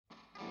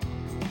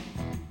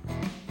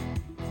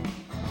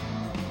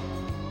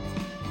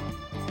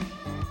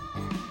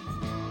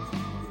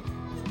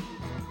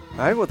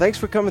All right, well, thanks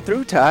for coming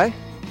through, Tye.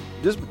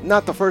 This is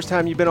not the first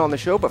time you've been on the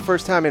show, but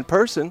first time in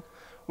person.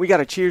 We got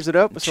to cheers it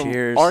up with some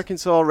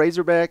Arkansas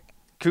Razorback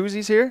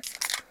koozies here.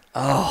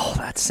 Oh,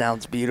 that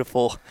sounds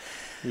beautiful.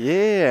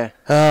 Yeah.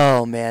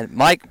 Oh man,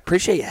 Mike,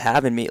 appreciate you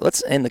having me.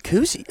 Let's and the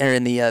koozie or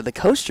in the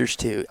coasters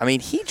too. I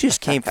mean, he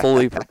just came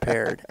fully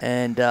prepared,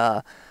 and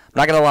I'm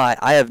not gonna lie,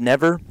 I've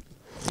never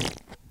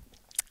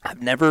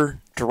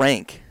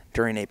drank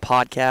during a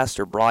podcast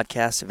or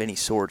broadcast of any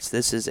sorts.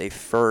 This is a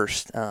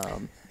first.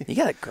 You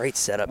got a great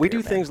setup. We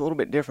here, do things a little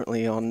bit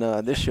differently on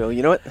this show.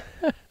 You know what?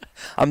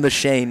 I'm the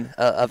Shane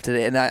of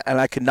today, and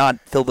I could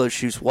not fill those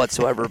shoes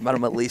whatsoever, but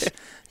I'm at least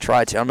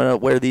try to. I'm gonna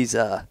wear these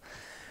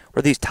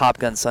Top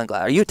Gun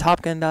sunglasses. Are you a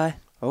Top Gun guy?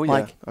 Oh yeah.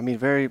 Mike? I mean,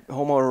 very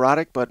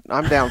homoerotic, but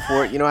I'm down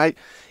for it. You know,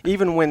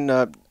 even when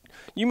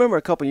you remember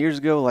a couple years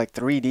ago, like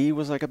 3D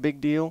was like a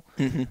big deal.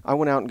 Mm-hmm. I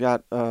went out and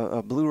got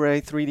a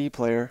Blu-ray 3D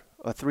player,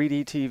 a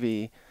 3D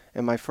TV.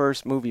 And my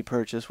first movie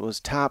purchase was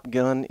Top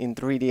Gun in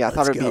 3D. I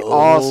thought it'd be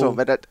awesome.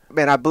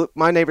 But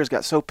my neighbors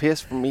got so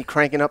pissed from me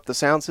cranking up the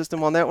sound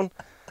system on that one.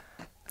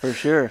 For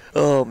sure.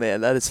 Oh man,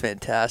 that is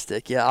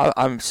fantastic. Yeah,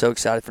 I'm so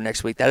excited for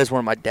next week. That is one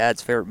of my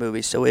dad's favorite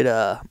movies. So I'm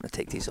gonna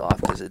take these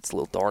off because it's a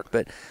little dark.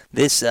 But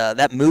this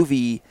that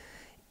movie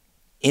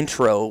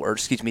intro, or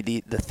excuse me,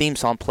 the theme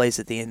song plays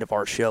at the end of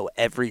our show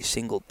every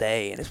single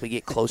day. And as we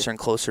get closer and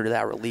closer to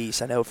that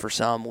release, I know for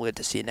some we'll get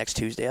to see it next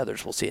Tuesday.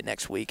 Others will see it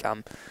next week.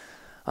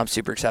 I'm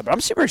super excited. But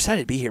I'm super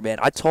excited to be here, man.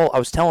 I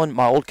was telling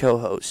my old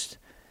co-host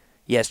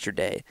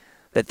yesterday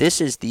that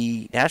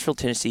Nashville,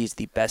 Tennessee is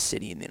the best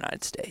city in the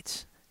United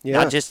States. Yeah.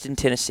 Not just in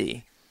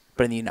Tennessee,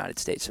 but in the United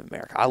States of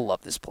America. I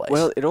love this place.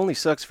 Well, it only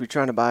sucks if you're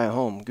trying to buy a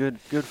home. Good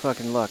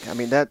fucking luck. I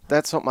mean,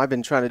 that's something I've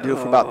been trying to do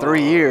for about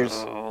 3 years,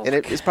 and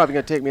it's probably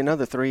going to take me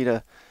another 3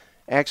 to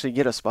actually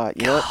get a spot.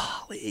 You know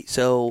what?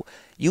 So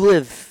you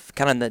live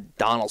kind of in the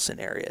Donaldson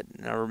area.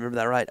 I remember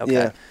that right? Okay.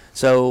 Yeah.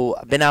 So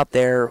I've been out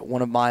there.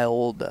 One of my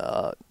old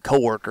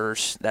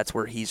coworkers, that's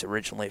where he's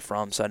originally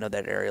from, so I know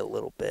that area a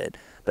little bit.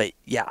 But,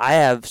 yeah, I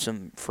have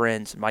some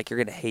friends. Mike, you're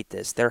going to hate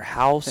this. Their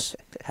house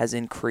has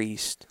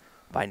increased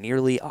by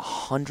nearly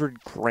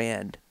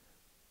 $100,000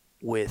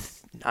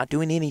 with not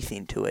doing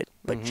anything to it,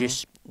 but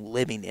just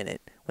living in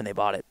it when they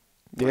bought it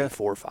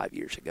 4 or 5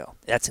 years ago.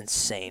 That's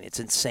insane. It's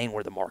insane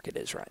where the market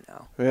is right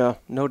now. Yeah,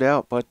 no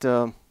doubt. But,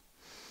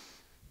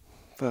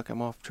 fuck,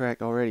 I'm off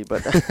track already.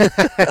 But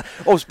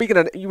speaking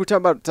of, you were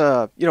talking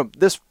about,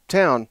 this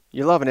town,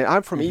 you're loving it.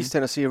 I'm from East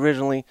Tennessee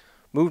originally,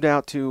 moved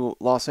out to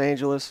Los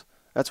Angeles.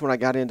 That's when I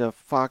got into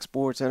Fox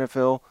Sports,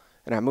 NFL,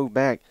 and I moved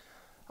back.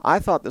 I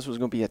thought this was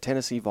going to be a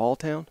Tennessee Vol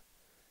town,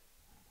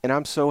 and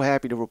I'm so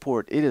happy to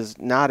report it is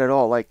not at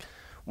all. Like,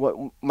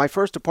 my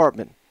first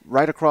apartment,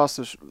 right across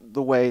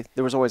the way,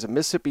 there was always a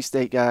Mississippi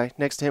State guy.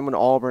 Next to him in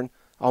Auburn.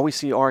 I always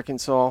see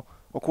Arkansas.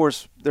 Of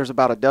course, there's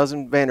about a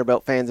dozen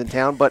Vanderbilt fans in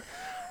town, but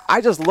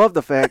I just love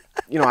the fact,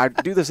 I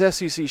do this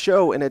SEC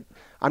show, and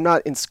I'm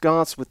not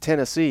ensconced with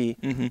Tennessee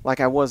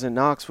like I was in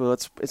Knoxville.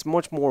 It's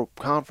much more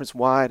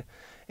conference-wide.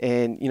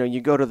 And,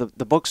 you go to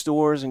the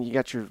bookstores and you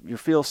got your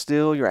Feel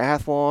Still, your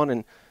Athlon,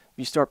 and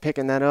you start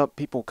picking that up.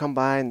 People come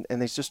by and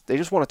they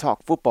just want to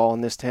talk football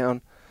in this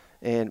town.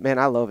 And, man,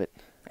 I love it.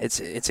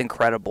 It's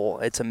incredible.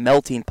 It's a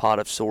melting pot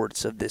of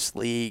sorts of this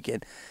league.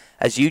 And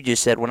as you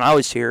just said, when I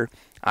was here,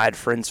 I had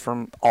friends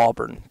from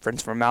Auburn,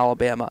 friends from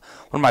Alabama.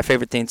 One of my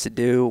favorite things to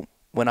do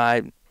when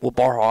I will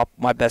bar hop,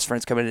 my best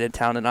friend's coming into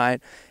town tonight,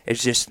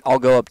 is just I'll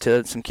go up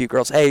to some cute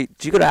girls. Hey,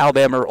 did you go to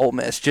Alabama or Ole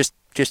Miss? Just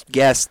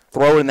guess,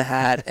 throw it in the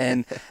hat,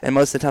 and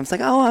most of the time it's like,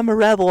 oh, I'm a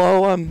Rebel,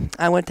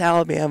 I went to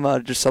Alabama,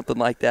 just something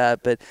like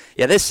that. But,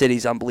 yeah, this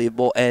city's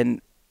unbelievable.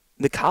 And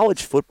the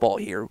college football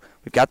here,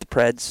 we've got the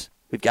Preds,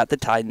 we've got the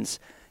Titans,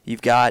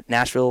 you've got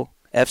Nashville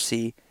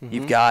FC,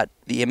 you've got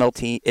the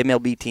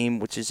MLB team,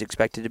 which is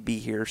expected to be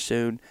here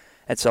soon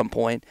at some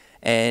point,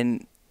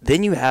 and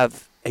then you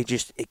have a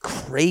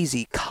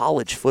crazy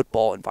college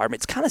football environment.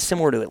 It's kind of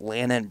similar to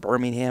Atlanta and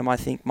Birmingham, I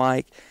think,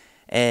 Mike,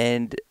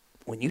 and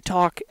when you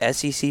talk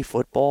SEC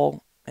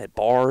football at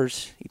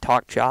bars, you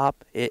talk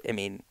chop.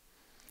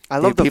 I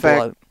love the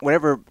fact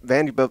whenever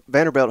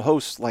Vanderbilt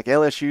hosts like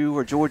LSU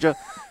or Georgia,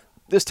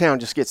 this town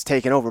just gets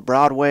taken over.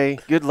 Broadway,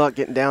 good luck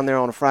getting down there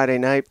on a Friday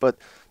night, but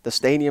the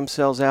stadium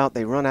sells out.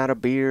 They run out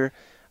of beer.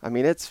 I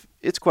mean, it's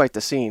quite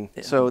the scene.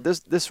 Yeah. So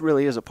this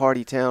really is a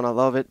party town. I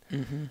love it.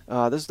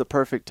 This is the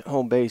perfect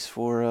home base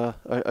for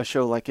a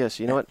show like this.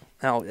 You know what?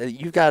 Now,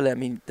 you've got,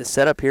 the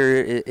setup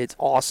here, it's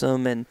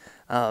awesome, and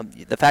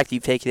the fact that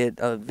you've taken it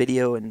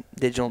video and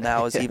digital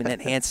now has even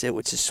enhanced it,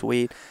 which is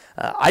sweet.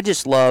 I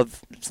just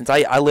love, since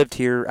I lived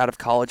here out of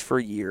college for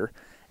a year,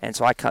 and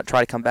so I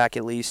try to come back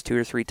at least 2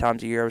 or 3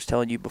 times a year. I was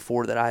telling you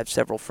before that I have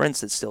several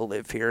friends that still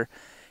live here,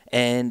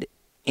 and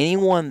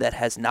anyone that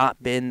has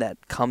not been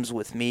that comes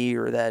with me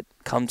or that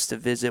comes to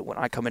visit when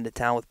I come into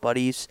town with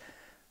buddies,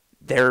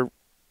 they're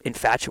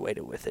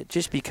infatuated with it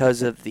just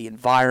because of the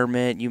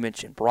environment. You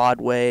mentioned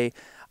Broadway.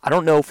 I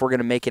don't know if we're going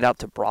to make it out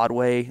to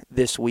Broadway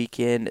this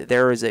weekend.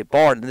 There is a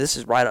bar, and this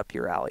is right up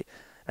your alley.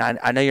 Now,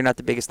 I know you're not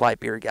the biggest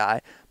light beer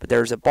guy, but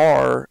there's a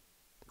bar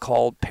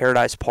called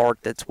Paradise Park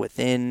that's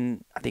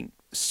within, I think,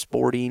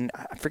 Sporting.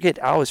 I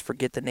always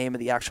forget the name of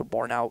the actual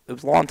bar now. It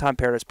was a long time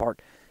Paradise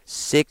Park.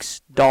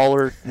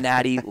 $6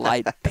 Natty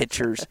Light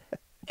pitchers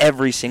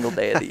every single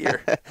day of the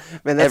year.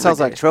 Man, that sounds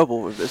like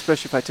trouble,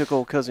 especially if I took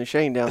old cousin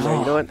Shane down there.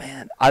 You know what?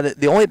 Man,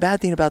 the only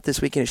bad thing about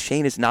this weekend is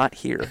Shane is not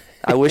here.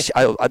 I wish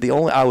I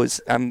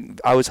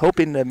was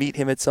hoping to meet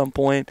him at some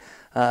point.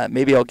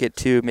 Maybe I'll get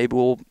to. Maybe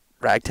we'll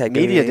ragtag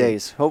media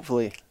days.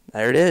 Hopefully.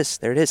 There it is.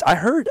 I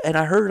heard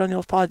on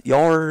y'all's pod,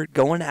 y'all are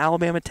going to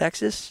Alabama,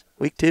 Texas,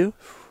 week 2.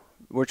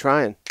 We're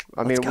trying.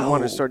 We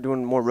want to start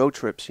doing more road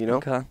trips.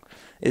 Okay.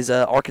 Is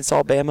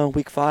Arkansas, Bama,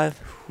 week 5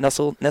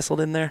 nestled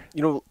in there?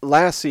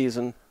 Last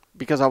season,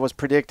 because I was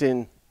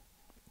predicting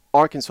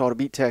Arkansas to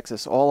beat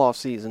Texas all off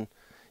season,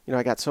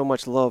 I got so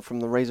much love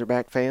from the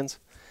Razorback fans,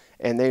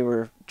 and they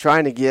were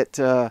trying to get,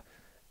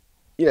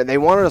 they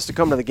wanted us to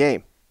come to the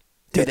game.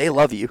 Dude, they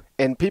love you.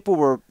 And people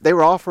were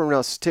offering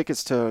us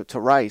tickets to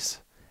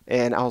Rice,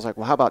 and I was like,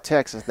 well, how about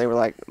Texas? And they were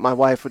like, my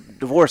wife would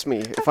divorce me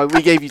if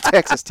we gave you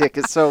Texas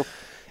tickets. So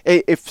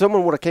if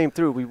someone would have came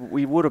through,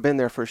 we would have been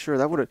there for sure.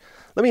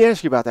 Let me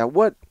ask you about that.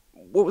 What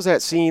was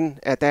that scene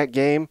at that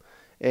game?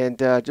 And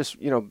just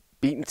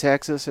beating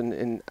Texas,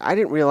 and I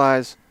didn't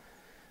realize.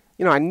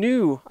 I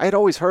had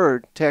always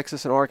heard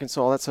Texas and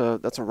Arkansas.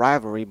 That's a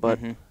rivalry, but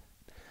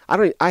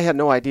I had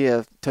no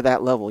idea to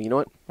that level. You know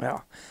what?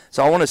 Yeah.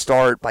 So I want to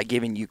start by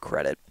giving you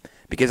credit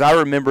because I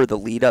remember the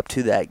lead up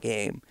to that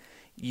game.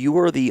 You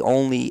were the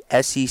only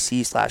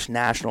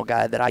SEC/national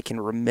guy that I can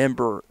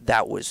remember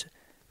that was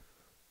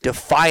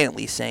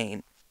defiantly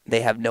saying they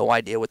have no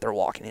idea what they're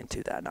walking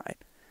into that night.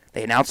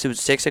 They announced it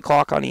was 6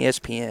 o'clock on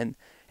ESPN,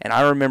 and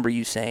I remember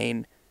you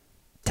saying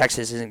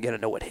Texas isn't going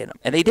to know what hit them.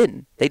 And they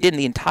didn't. They didn't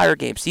the entire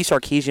game. Steve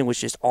Sarkisian was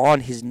just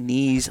on his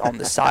knees on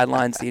the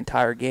sidelines the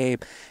entire game.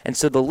 And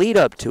so the lead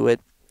up to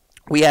it,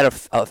 we had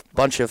a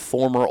bunch of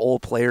former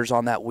old players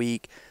on that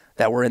week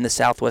that were in the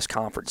Southwest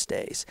Conference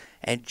days.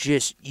 And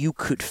just you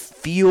could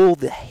feel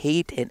the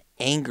hate and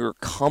anger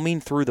coming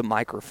through the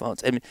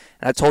microphones. And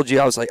I told you,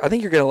 I was like, I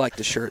think you're going to like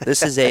the shirt.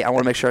 This is I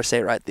want to make sure I say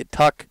it right, the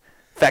Tuck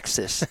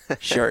Fexus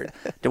shirt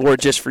that we're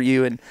just for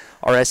you and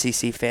our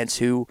SEC fans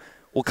who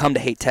will come to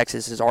hate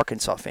Texas as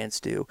Arkansas fans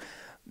do.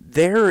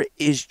 There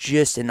is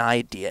just an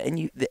idea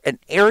and an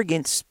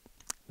arrogance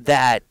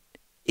that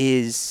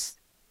is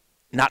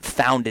not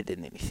founded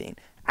in anything.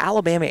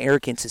 Alabama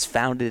arrogance is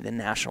founded in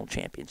national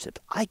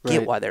championships. I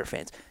get why they're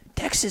fans.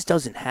 Texas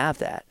doesn't have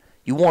that.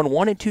 You won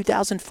one in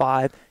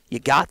 2005. You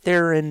got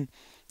there in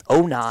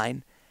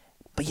 2009,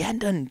 but you hadn't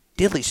done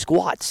diddly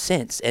squat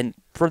since. And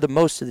for the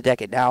most of the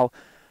decade now,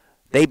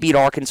 they beat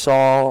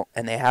Arkansas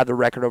and they had the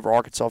record over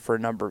Arkansas for a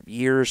number of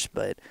years.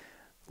 But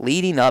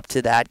leading up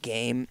to that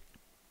game,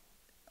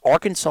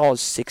 Arkansas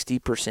is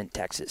 60%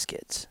 Texas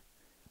kids.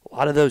 A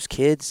lot of those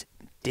kids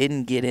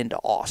didn't get into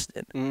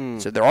Austin,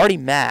 so they're already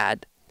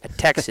mad at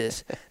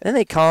Texas. Then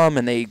they come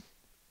and I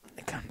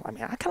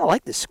kind of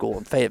like this school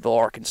in Fayetteville,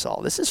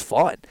 Arkansas. This is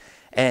fun.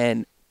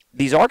 And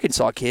these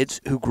Arkansas kids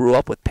who grew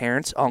up with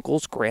parents,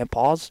 uncles,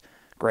 grandpas,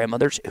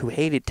 grandmothers who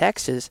hated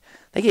Texas,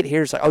 they get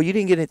here. It's like, oh, you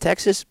didn't get into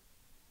Texas?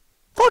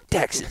 Fuck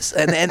Texas.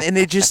 And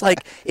it just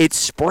like it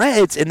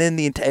spreads. And then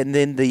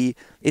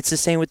it's the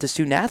same with the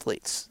student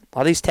athletes. A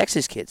lot of these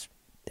Texas kids,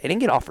 they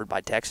didn't get offered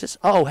by Texas.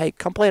 Oh, hey,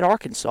 come play at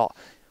Arkansas.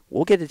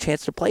 We'll get a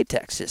chance to play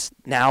Texas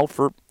now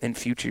in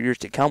future years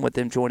to come with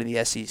them joining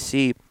the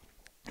SEC.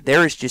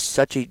 There is just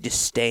such a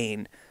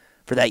disdain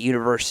for that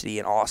university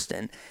in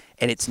Austin.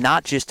 And it's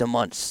not just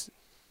amongst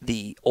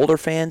the older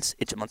fans,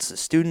 it's amongst the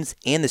students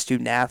and the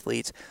student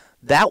athletes.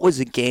 That was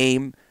a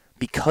game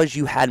because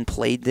you hadn't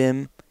played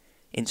them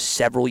in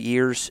several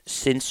years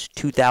since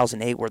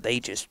 2008 where they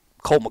just,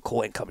 Colt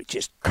McCoy and company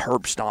just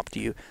curb stomped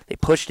you. They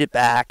pushed it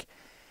back.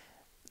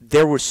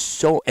 There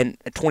was and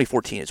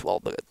 2014 as well,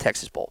 the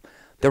Texas Bowl.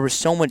 There was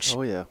so much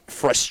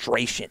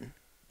frustration,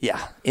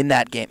 in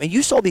that game. And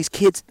you saw these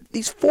kids,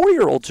 these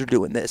 4-year-olds are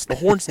doing this, the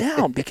horns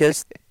down,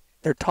 because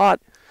they're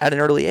taught at an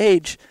early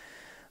age,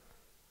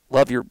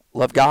 love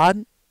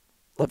God,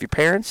 love your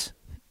parents,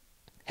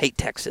 hate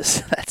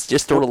Texas. That's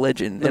just a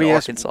religion in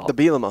Arkansas. The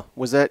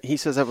Bielema, he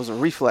says that was a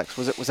reflex.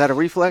 Was that a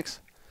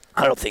reflex?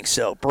 I don't think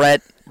so.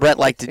 Brett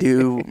liked to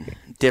do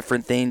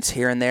different things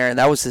here and there, and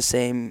that was the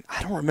same.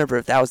 I don't remember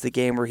if that was the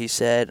game where he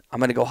said, I'm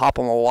going to go hop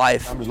on my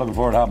wife. I'm just looking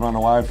forward to hopping on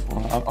the wife,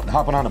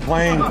 hopping on the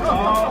plane.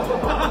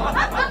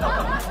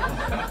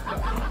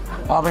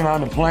 Hopping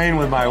on the plane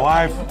with my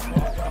wife.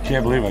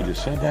 Can't believe I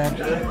just said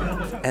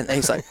that. And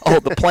he's like,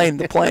 oh, the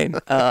plane.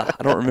 I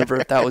don't remember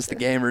if that was the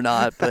game or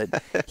not,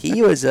 but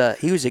he was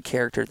a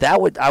character. I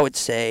would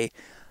say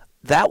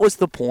that was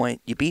the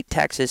point. You beat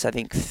Texas, I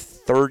think,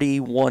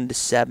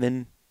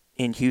 31-7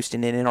 in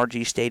Houston in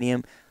NRG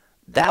Stadium.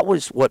 That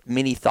was what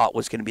many thought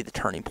was going to be the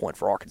turning point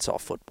for Arkansas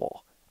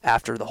football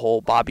after the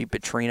whole Bobby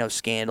Petrino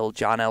scandal,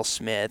 John L.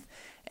 Smith,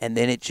 and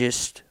then it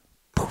just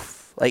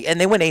poof. And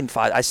they went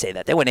 8-5. I say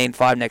that. They went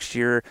 8-5 next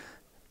year.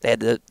 They had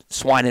the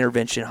swine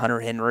intervention,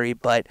 Hunter Henry,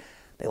 but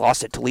they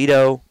lost to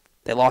Toledo.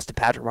 They lost to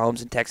Patrick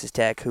Mahomes and Texas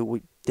Tech, who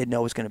we didn't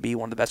know was going to be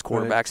one of the best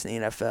quarterbacks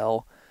in the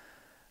NFL.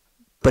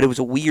 But it was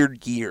a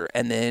weird year.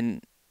 And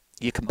then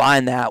you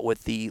combine that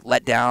with the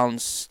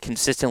letdowns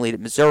consistently to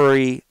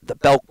Missouri, the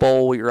Belk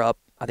Bowl, you're up,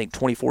 I think,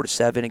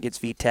 24-7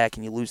 against VTech,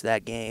 and you lose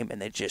that game,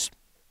 and it just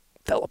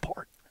fell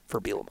apart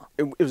for Bielema.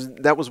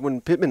 That was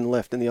when Pittman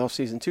left in the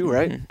offseason too,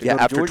 right? Mm-hmm. To go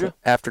to Georgia?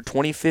 After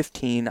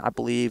 2015, I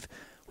believe,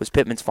 was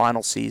Pittman's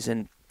final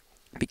season,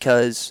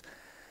 because –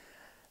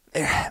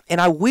 and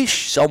I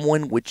wish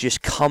someone would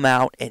just come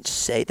out and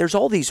say, there's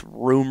all these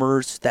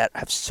rumors that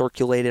have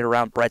circulated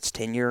around Brett's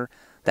tenure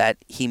that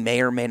he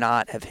may or may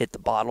not have hit the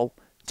bottle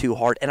too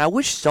hard. And I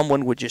wish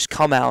someone would just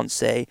come out and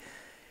say,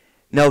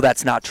 no,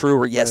 that's not true,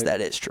 or yes, that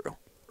is true,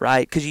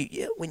 right? Because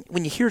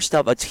when you hear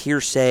stuff, it's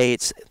hearsay,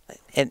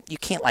 and you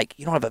can't,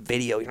 you don't have a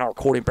video, you're not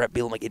recording Brett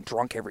Bielema getting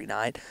drunk every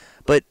night.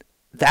 But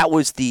that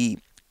was the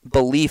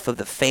belief of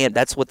the fan.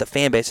 That's what the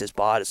fan base has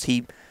bought, is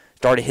he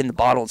started hitting the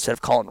bottle instead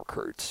of calling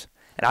recruits.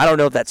 And I don't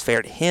know if that's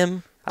fair to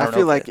him. I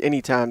feel like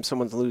anytime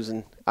someone's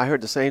losing, I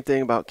heard the same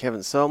thing about Kevin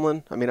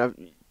Sumlin. I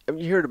mean,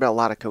 you heard about a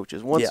lot of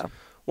coaches.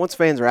 Once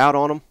fans are out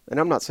on them, and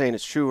I'm not saying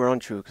it's true or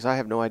untrue because I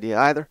have no idea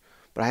either,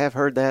 but I have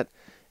heard that,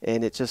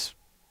 and it just,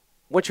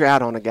 once you're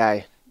out on a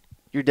guy,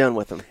 you're done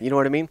with him. You know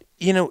what I mean?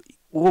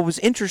 What was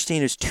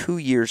interesting is 2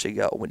 years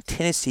ago when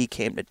Tennessee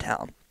came to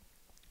town,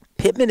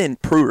 Pittman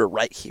and Pruitt are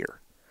right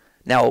here.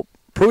 Now,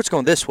 Pruitt's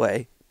going this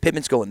way,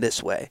 Pittman's going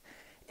this way.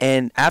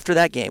 And after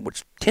that game,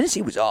 which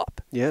Tennessee was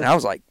up, and I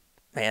was like,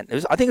 man,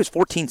 I think it was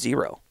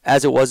 14-0,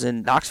 as it was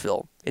in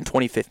Knoxville in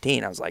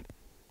 2015. I was like,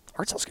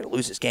 Arkansas going to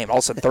lose this game. All of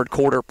a sudden, third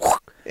quarter,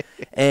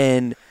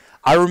 and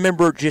I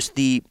remember just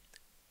the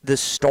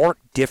stark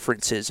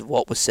differences of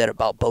what was said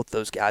about both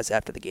those guys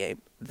after the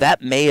game.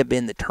 That may have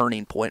been the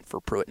turning point for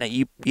Pruitt. Now,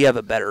 you have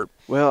a better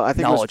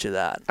knowledge of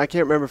that. I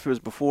can't remember if it was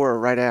before or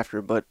right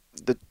after, but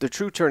the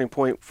true turning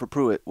point for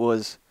Pruitt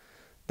was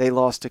they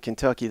lost to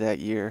Kentucky that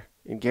year.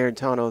 And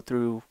Garantano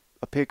threw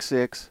a pick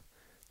six.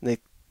 And they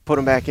put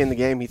him back in the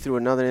game. He threw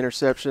another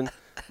interception.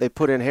 They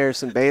put in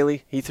Harrison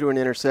Bailey. He threw an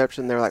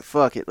interception. They're like,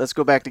 fuck it. Let's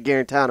go back to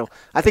Garantano.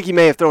 I think he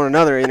may have thrown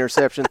another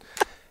interception.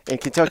 And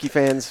Kentucky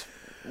fans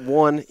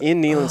won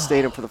in Neyland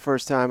Stadium for the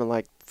first time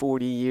in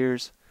 40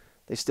 years.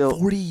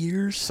 40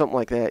 years? Something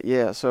like that,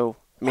 yeah. So,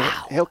 I mean,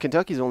 hell,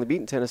 Kentucky's only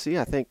beaten Tennessee,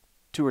 I think,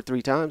 2 or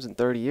 3 times in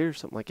 30 years,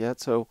 something like that.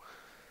 So,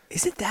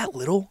 is it that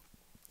little?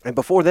 And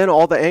before then,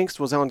 all the angst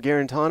was on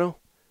Garantano.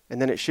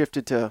 And then it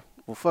shifted to,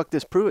 well, fuck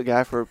this Pruitt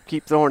guy for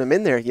keep throwing him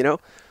in there,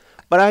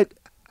 But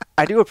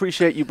I do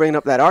appreciate you bringing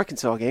up that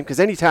Arkansas game, because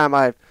anytime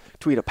I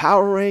tweet a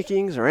power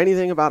rankings or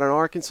anything about an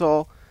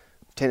Arkansas,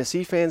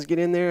 Tennessee fans get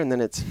in there, and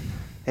then it's,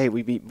 hey,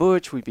 we beat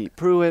Butch, we beat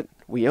Pruitt,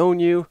 we own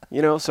you,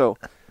 So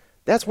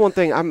that's one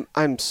thing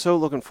I'm so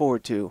looking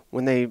forward to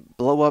when they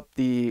blow up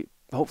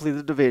hopefully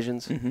the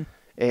divisions,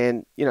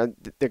 and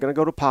they're going to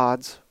go to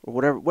pods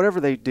or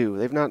whatever they do.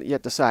 They've not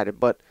yet decided,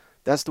 but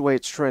that's the way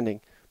it's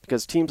trending.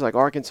 Because teams like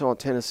Arkansas and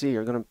Tennessee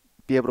are going to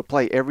be able to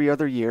play every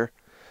other year.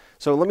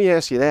 So let me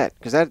ask you that,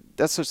 because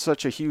that's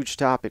such a huge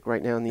topic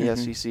right now in the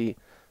SEC.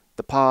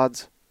 The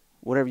pods,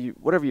 whatever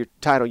your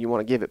title you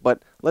want to give it.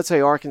 But let's say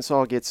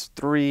Arkansas gets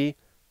 3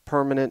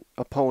 permanent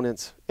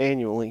opponents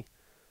annually.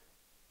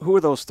 Who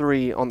are those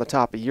 3 on the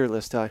top of your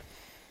list, Tye?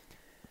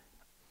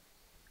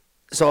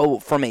 So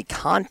from a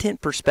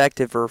content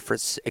perspective or for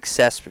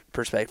success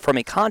perspective, from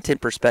a content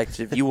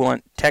perspective, you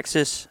want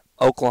Texas,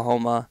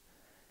 Oklahoma,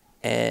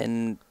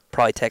 and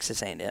probably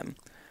Texas A&M.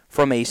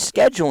 From a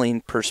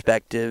scheduling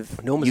perspective,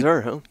 no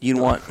Missouri, huh? You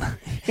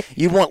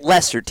want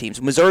lesser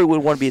teams. Missouri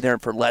would want to be there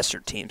for lesser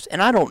teams.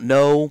 And I don't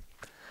know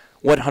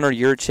what Hunter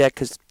Yurchek,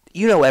 because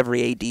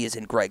every AD is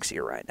in Greg's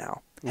ear right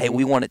now. Hey,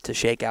 we want it to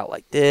shake out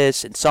like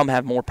this, and some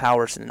have more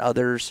powers than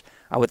others.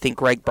 I would think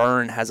Greg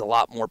Byrne has a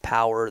lot more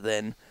power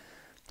than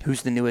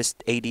who's the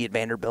newest AD at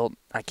Vanderbilt.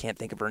 I can't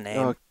think of her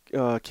name.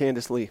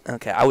 Candace Lee.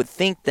 Okay, I would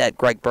think that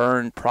Greg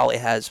Byrne probably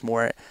has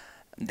more.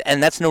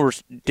 And that's no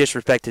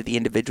disrespect to the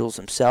individuals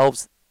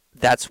themselves.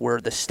 That's where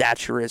the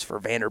stature is for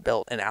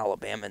Vanderbilt and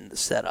Alabama in the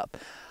setup.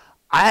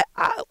 I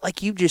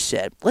like you just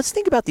said, let's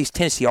think about these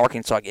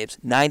Tennessee-Arkansas games.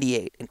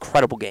 98,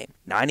 incredible game.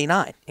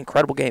 99,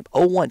 incredible game.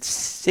 0-1,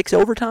 6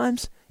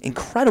 overtimes,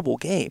 incredible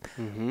game.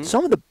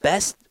 Some of the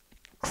best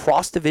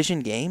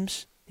cross-division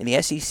games in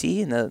the SEC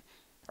in the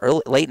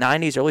late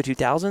 90s, early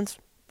 2000s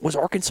was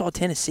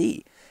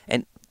Arkansas-Tennessee.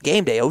 And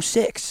game day,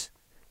 06.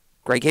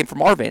 Great game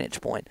from our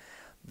vantage point.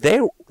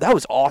 That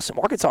was awesome.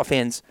 Arkansas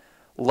fans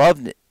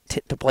loved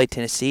to play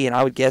Tennessee, and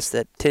I would guess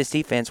that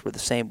Tennessee fans were the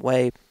same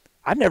way.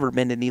 I've never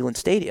been to Neyland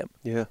Stadium.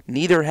 Yeah.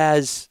 Neither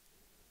has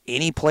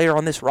any player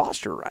on this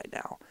roster right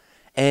now.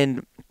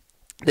 And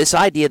this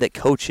idea that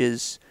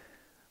coaches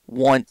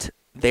want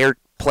their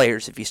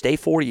players, if you stay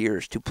 4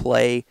 years, to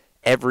play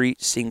every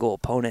single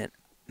opponent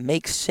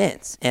makes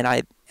sense. And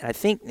I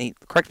think,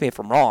 correct me if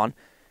I'm wrong,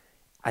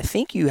 I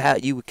think you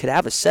could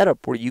have a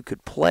setup where you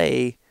could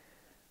play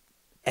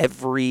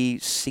every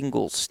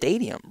single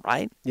stadium,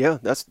 right? Yeah,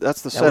 that's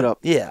the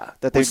setup.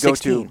 That they'd go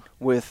to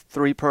with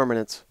 3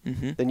 permanents.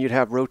 Then you'd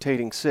have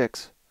rotating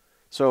 6.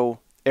 So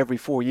every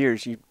 4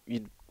 years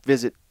you'd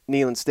visit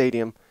Neyland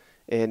Stadium,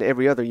 and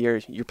every other year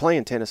you're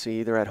playing Tennessee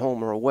either at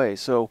home or away.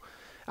 So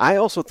I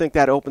also think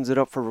that opens it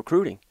up for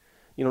recruiting.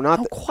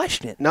 No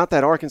question. Not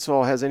that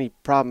Arkansas has any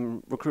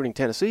problem recruiting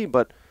Tennessee,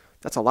 but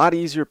that's a lot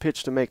easier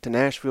pitch to make to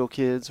Nashville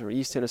kids or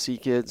East Tennessee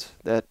kids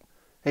that,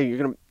 hey,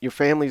 your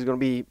family's going to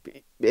be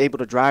able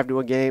to drive to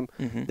a game.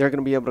 Mm-hmm. They're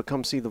going to be able to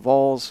come see the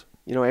Vols,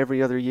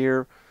 every other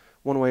year,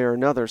 one way or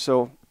another.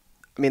 So,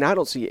 I mean, I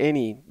don't see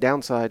any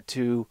downside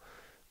to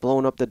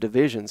blowing up the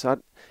divisions.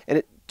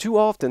 Too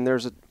often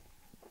there's a,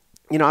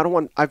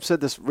 I've said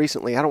this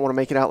recently, I don't want to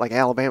make it out like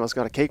Alabama's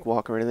got a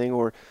cakewalk or anything,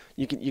 or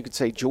you could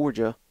say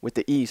Georgia with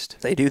the East.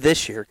 They do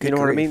this year. Good you know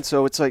grief. what I mean?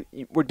 So it's like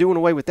we're doing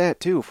away with that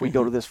too if we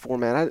go to this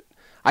format.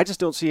 I just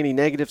don't see any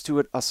negatives to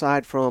it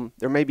aside from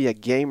there may be a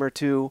game or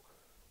two,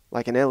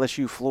 like an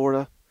LSU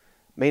Florida,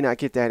 may not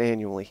get that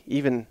annually.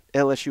 Even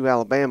LSU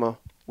Alabama,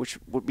 which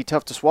would be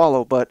tough to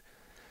swallow, but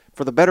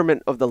for the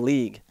betterment of the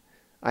league,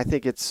 I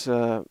think it's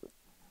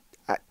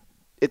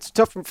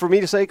tough for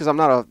me to say because I'm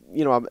not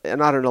I'm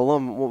not an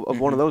alum of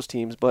one of those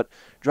teams, but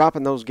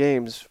dropping those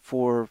games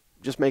for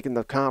just making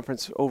the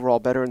conference overall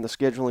better and the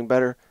scheduling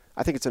better,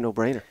 I think it's a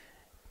no-brainer.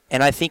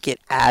 And I think it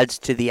adds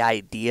to the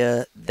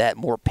idea that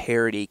more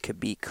parity could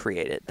be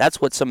created. That's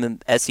what some of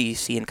the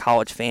SEC and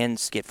college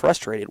fans get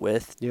frustrated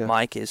with,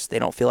 Mike, is they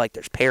don't feel like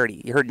there's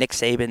parity. You heard Nick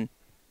Saban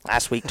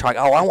last week talking,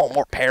 I want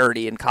more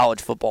parity in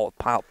college football.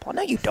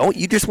 No, you don't.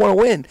 You just want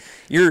to win.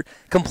 You're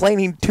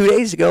complaining 2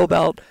 days ago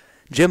about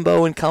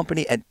Jimbo and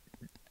company, and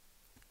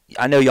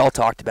I know y'all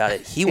talked about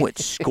it. He went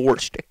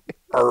scorched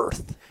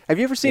earth. Have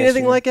you ever seen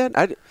anything like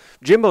that?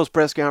 Jimbo's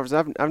press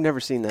conference, I've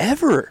never seen that.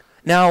 Ever.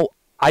 Now,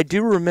 I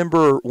do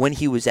remember when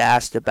he was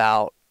asked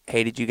about,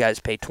 hey, did you guys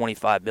pay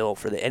 $25 million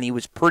for and he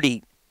was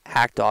pretty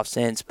hacked off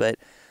since, but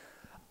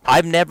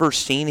I've never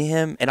seen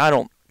him,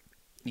 and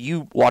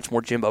you watch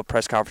more Jimbo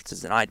press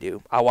conferences than I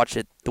do. I watch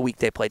it the week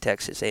they play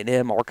Texas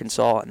A&M,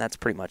 Arkansas, and that's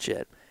pretty much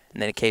it.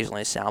 And then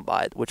occasionally a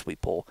soundbite, which we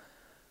pull.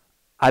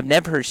 I've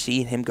never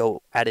seen him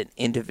go at an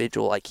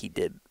individual like he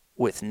did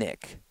with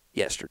Nick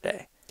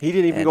yesterday. He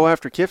didn't even go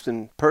after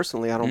Kifton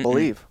personally, I don't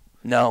believe.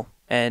 No,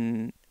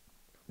 and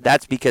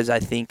that's because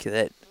I think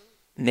that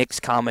Nick's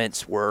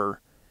comments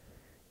were,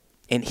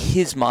 in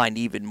his mind,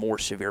 even more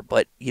severe.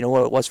 But you know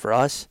what it was for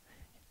us?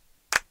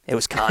 It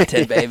was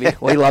content, baby.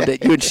 We loved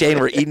it. You and Shane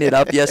were eating it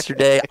up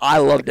yesterday. I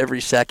loved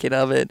every second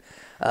of it.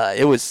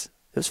 It was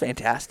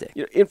fantastic.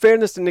 In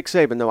fairness to Nick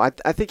Saban, though,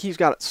 I think he's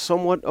got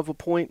somewhat of a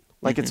point.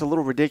 Like, it's a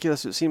little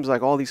ridiculous. It seems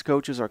like all these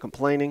coaches are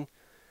complaining.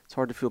 It's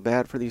hard to feel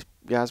bad for these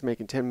guys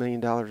making $10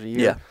 million a year.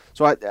 Yeah.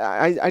 So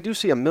I do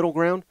see a middle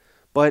ground,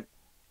 but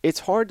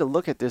it's hard to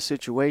look at this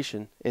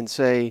situation and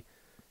say,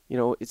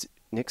 it's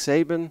Nick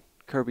Saban,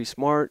 Kirby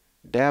Smart,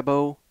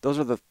 Dabo. Those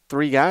are the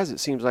three guys, it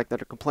seems like,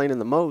 that are complaining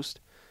the most.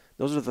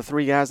 Those are the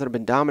three guys that have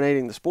been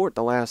dominating the sport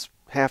the last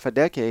half a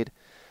decade.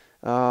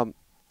 I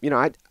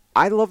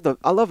love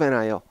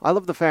NIL. I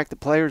love the fact that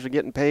players are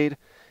getting paid,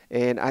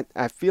 and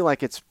I feel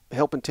like it's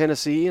helping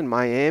Tennessee and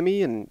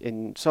Miami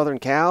and Southern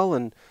Cal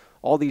and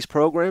all these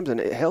programs, and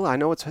hell, I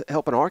know it's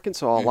helping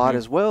Arkansas a lot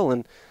as well.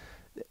 And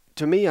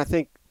to me, I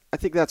think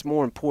that's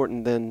more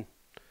important than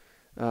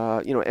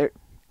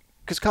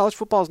because college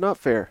football is not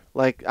fair.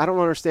 Like, I don't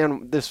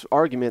understand this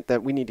argument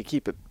that we need to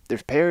keep it.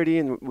 There's parity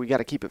and we got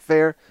to keep it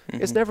fair.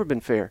 It's never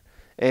been fair.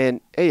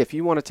 And hey, if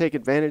you want to take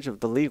advantage of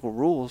the legal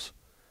rules,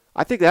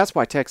 I think that's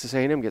why Texas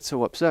A&M gets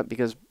so upset,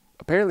 because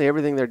apparently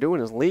everything they're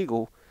doing is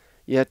legal,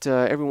 yet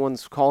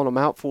everyone's calling them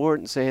out for it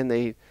and saying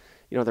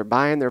they're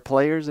buying their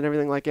players and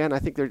everything like that.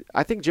 And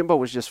I think Jimbo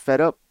was just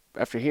fed up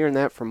after hearing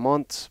that for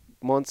months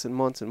and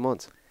months and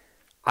months.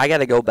 I got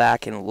to go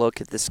back and look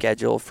at the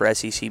schedule for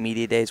SEC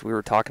Media Days. We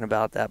were talking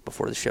about that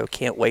before the show.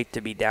 Can't wait to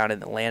be down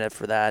in Atlanta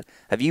for that.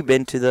 Have you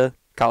been to the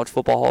College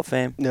Football Hall of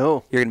Fame?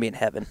 No. You're going to be in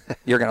heaven.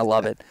 You're going to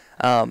love it.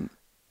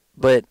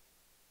 But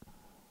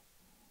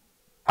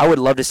I would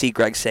love to see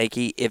Greg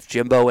Sankey if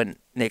Jimbo and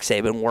Nick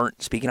Saban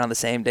weren't speaking on the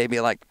same day, be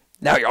like,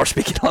 now you are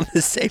speaking on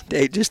the same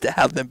day, just to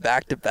have them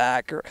back to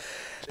back. Or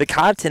the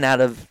content out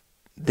of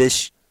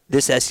this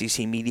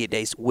SEC Media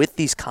Days with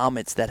these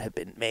comments that have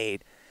been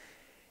made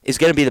is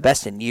going to be the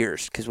best in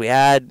years, because we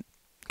had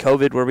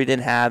COVID where we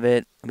didn't have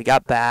it, and we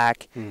got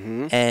back,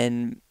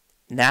 and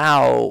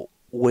now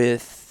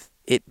with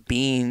it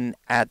being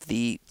at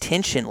the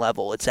tension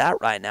level it's at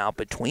right now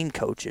between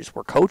coaches,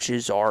 where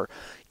coaches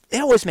they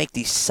always make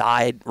these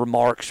side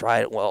remarks,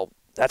 right? Well,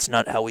 that's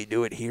not how we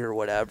do it here or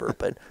whatever,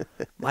 but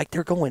Mike,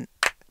 they're going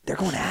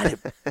at it.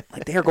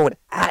 Like, they are going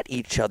at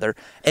each other.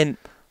 And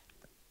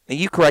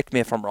you correct me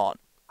if I'm wrong.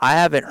 I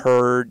haven't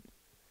heard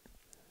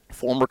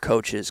former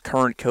coaches,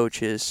 current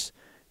coaches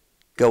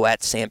go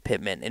at Sam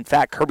Pittman. In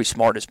fact, Kirby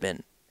Smart has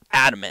been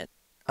adamant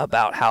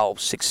about how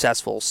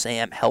successful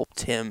Sam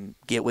helped him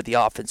get with the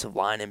offensive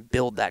line and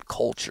build that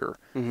culture.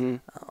 The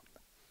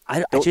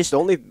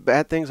only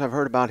bad things I've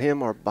heard about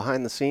him are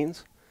behind the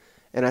scenes,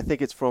 and I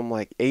think it's from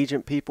like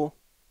agent people,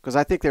 because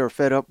I think they were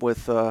fed up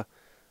with I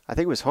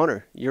think it was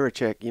Hunter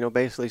Yurachek,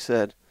 basically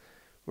said,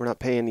 we're not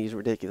paying these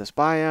ridiculous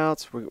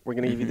buyouts, we're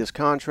going to give you this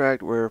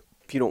contract where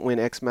if you don't win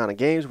X amount of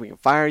games, we can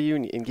fire you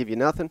and give you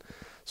nothing.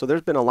 So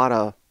there's been a lot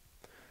of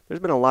there's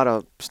been a lot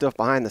of stuff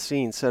behind the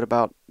scenes said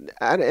about,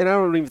 and I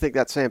don't even think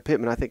that's Sam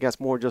Pittman. I think that's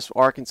more just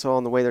Arkansas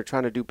and the way they're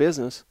trying to do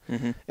business.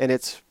 Mm-hmm. And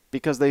it's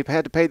because they've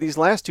had to pay these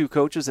last two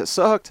coaches that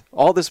sucked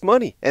all this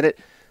money. And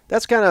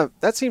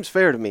that seems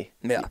fair to me.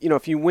 Yeah. You know,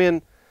 if you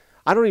win,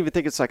 I don't even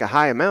think it's like a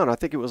high amount. I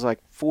think it was like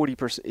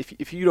 40%.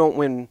 If you don't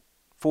win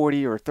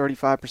 40 or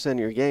 35% of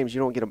your games,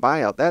 you don't get a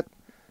buyout.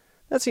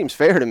 That seems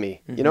fair to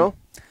me, Mm-hmm. you know?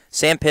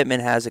 Sam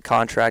Pittman has a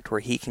contract where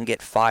he can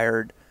get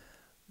fired,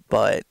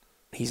 but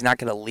he's not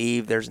going to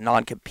leave. There's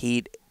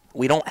non-compete.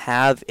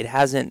 It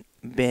hasn't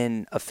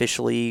been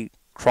officially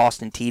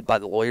crossed and teed by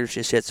the lawyers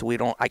just yet,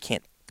 so I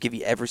can't give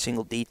you every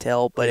single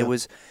detail, but Yeah. It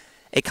was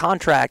a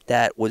contract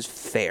that was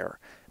fair.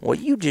 What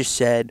you just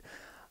said,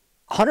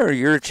 Hunter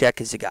Yurachek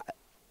is a guy.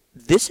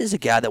 This is a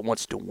guy that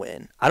wants to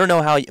win. I don't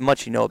know how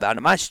much you know about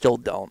him. I still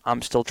don't.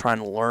 I'm still trying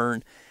to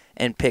learn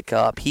and pick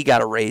up. He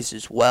got a raise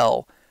as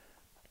well.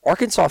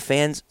 Arkansas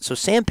fans, so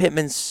Sam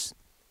Pittman's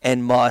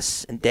and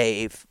Muss and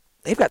Dave,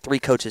 they've got three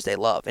coaches they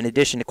love. In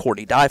addition to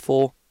Courtney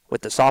Deifel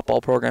with the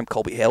softball program,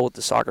 Colby Hale with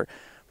the soccer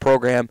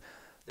program,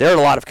 there are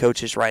a lot of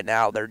coaches right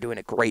now that are doing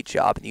a great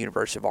job at the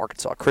University of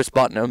Arkansas. Chris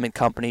Putnam and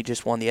company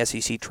just won the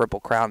SEC Triple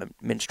Crown in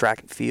men's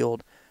track and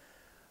field.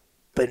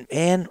 But,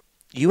 man,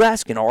 you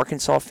ask an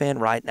Arkansas fan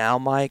right now,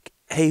 Mike,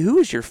 hey, who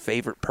is your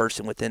favorite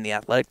person within the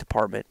athletic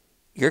department?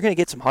 You're going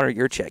to get some Hunter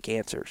Yurachek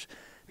answers.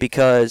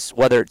 Because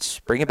whether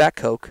it's bringing back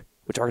Coke,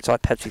 which Arkansas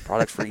had Pepsi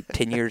products for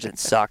 10 years and it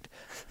sucked,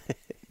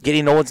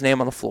 getting no one's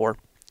name on the floor,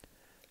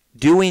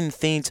 doing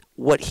things,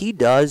 what he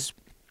does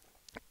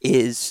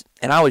is,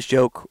 and I always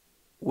joke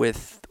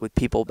with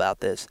people about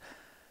this,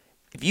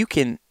 if you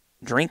can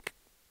drink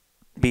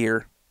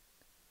beer,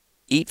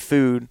 eat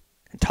food,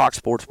 and talk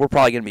sports, we're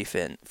probably going to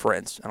be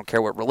friends. I don't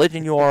care what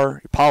religion you are,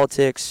 your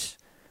politics,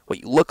 what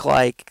you look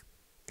like.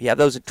 If you have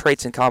those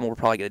traits in common, we're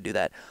probably going to do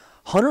that.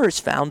 Hunter has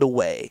found a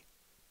way,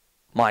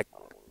 Mike,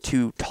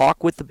 to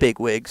talk with the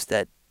bigwigs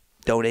that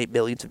donate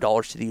millions of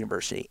dollars to the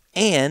university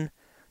and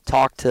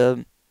talk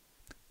to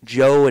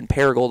Joe in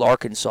Paragould,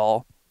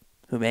 Arkansas,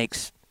 who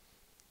makes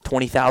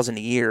 $20,000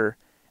 a year,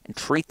 and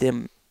treat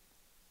them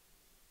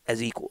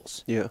as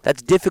equals. Yeah.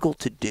 That's difficult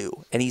to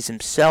do. And he's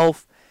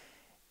himself,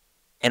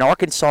 and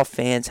Arkansas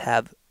fans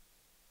have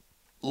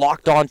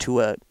locked on to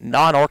a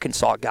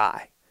non-Arkansas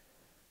guy,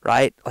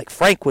 right? Like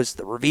Frank Bowles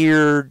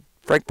revered,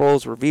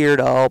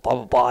 blah,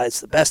 blah, blah. It's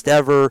the best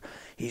ever.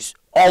 He's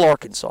all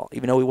Arkansas,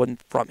 even though he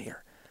wasn't from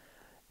here.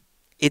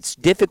 It's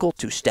difficult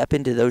to step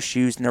into those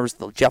shoes, and there was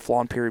the Jeff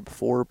Long period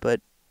before,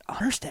 but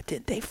Hunter stepped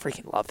in. They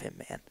freaking love him,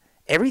 man.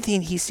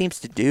 Everything he seems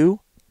to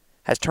do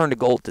has turned to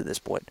gold to this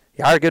point.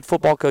 You hire a good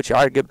football coach, you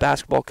hire a good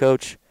basketball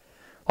coach.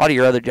 A lot of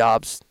your other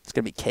jobs, it's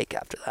going to be cake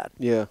after that.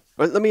 Yeah.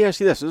 But let me ask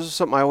you this. This is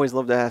something I always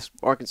love to ask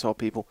Arkansas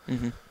people.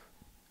 Mm-hmm.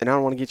 And I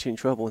don't want to get you in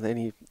trouble with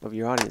any of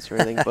your audience or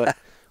anything, but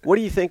what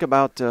do you think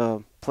about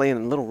playing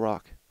in Little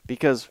Rock?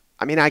 Because,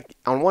 I mean,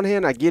 on one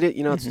hand, I get it.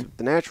 You know, it's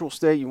the natural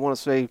state. You want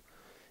to say,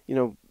 you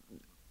know,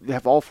 you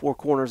have all four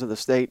corners of the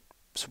state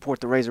support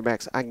the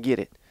Razorbacks. I get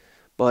it.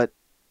 But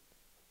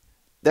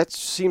that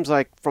seems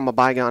like from a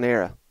bygone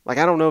era. Like,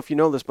 I don't know if you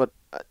know this, but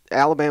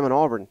Alabama and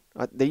Auburn,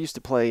 they used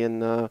to play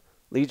in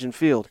Legion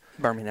Field.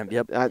 Birmingham,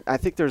 yep. I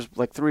think there's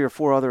like 3 or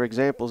 4 other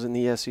examples in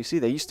the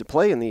SEC. They used to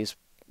play in these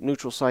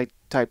neutral site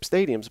type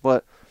stadiums,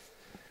 but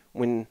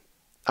when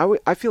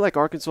I feel like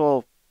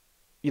Arkansas,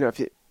 you know,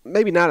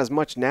 maybe not as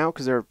much now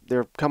because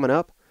they're coming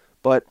up,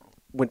 but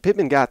when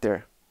Pittman got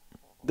there,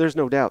 there's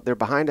no doubt they're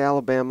behind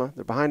Alabama,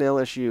 they're behind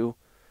LSU,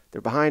 they're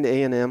behind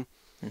A&M.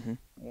 Mm-hmm.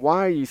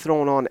 Why are you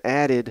throwing on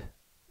added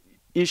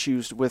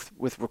issues with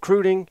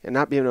recruiting and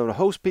not being able to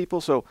host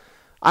people? So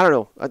I don't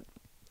know.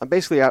 I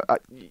basically,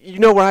 you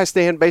know where I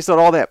stand based on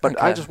all that, but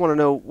okay. I just want to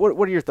know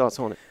what are your thoughts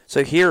on it?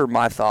 So here are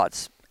my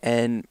thoughts,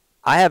 and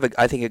I have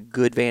I think a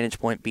good vantage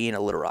point being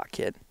a Little Rock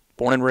kid.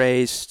 Born and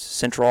raised,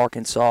 Central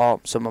Arkansas.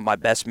 Some of my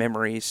best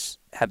memories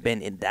have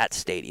been in that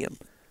stadium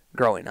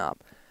growing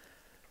up.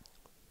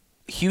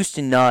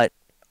 Houston Nutt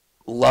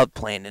loved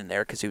playing in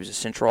there because he was a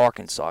Central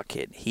Arkansas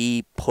kid.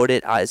 He put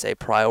it as a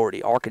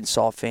priority.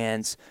 Arkansas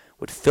fans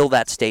would fill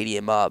that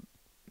stadium up,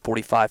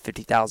 45,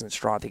 50,000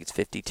 strong. I think it's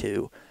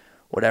 52,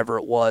 whatever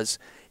it was.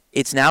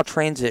 It's now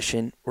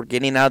transitioned. We're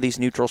getting out of these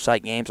neutral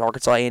site games.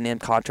 Arkansas A&M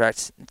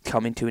contracts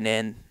coming to an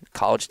end.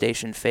 College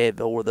Station,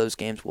 Fayetteville, where those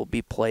games will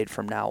be played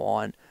from now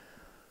on.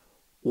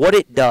 What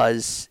it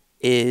does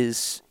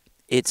is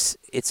it's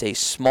a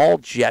small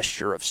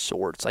gesture of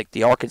sorts. Like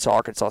the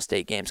Arkansas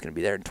State game is going to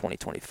be there in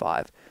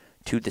 2025.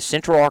 To the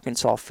Central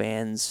Arkansas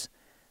fans,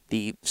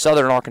 the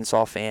Southern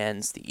Arkansas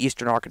fans, the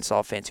Eastern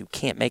Arkansas fans who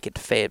can't make it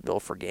to Fayetteville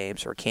for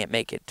games or can't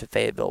make it to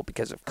Fayetteville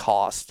because of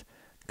cost,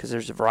 because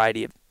there's a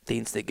variety of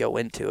things that go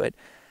into it.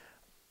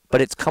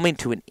 But it's coming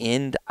to an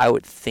end, I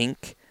would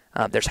think.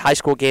 There's high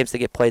school games that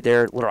get played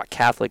there. Little Rock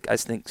Catholic, I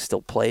think,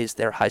 still plays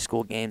their high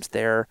school games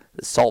there.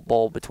 The Salt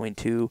Bowl between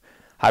two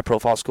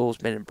high-profile schools,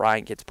 Ben and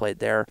Bryant, gets played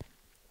there.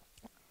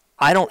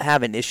 I don't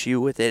have an issue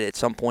with it at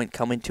some point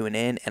coming to an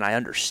end, and I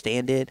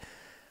understand it.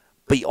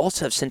 But you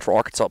also have Central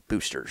Arkansas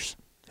boosters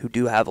who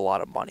do have a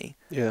lot of money.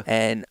 Yeah.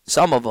 And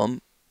some of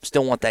them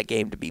still want that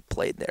game to be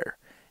played there.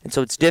 And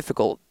so it's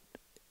difficult.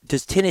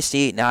 Does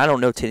Tennessee, now I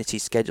don't know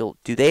Tennessee's schedule,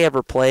 do they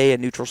ever play a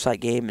neutral site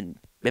game in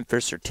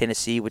Memphis or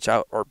Tennessee,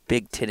 or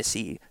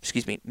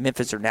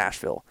Memphis or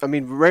Nashville? I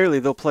mean, rarely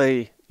they'll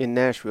play in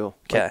Nashville.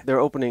 Okay. Like, they're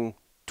opening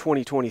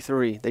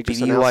 2023. They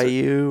just announced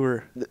BYU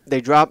or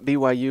they dropped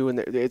BYU, and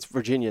it's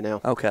Virginia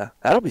now. Okay.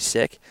 That'll be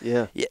sick.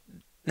 Yeah.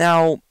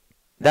 Now,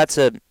 that's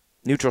a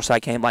neutral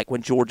site game, like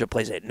when Georgia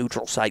plays a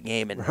neutral site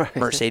game in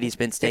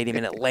Mercedes-Benz Stadium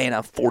in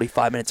Atlanta,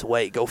 45 minutes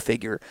away. Go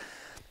figure.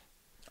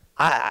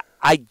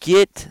 I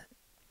get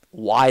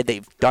why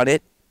they've done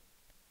it,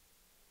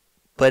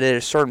 but at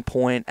a certain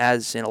point,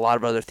 as in a lot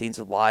of other things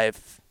in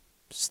life,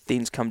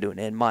 things come to an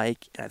end,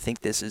 Mike, and I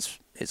think this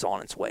is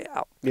on its way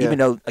out. Yeah. Even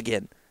though,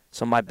 again,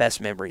 some of my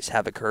best memories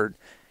have occurred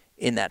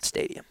in that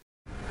stadium.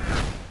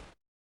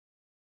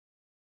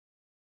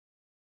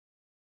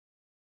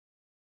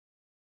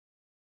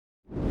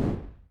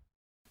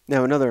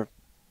 Now, another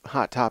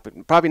hot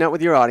topic, probably not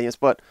with your audience,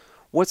 but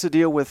what's the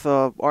deal with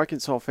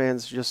Arkansas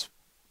fans just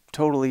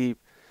totally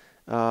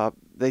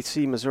they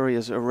see Missouri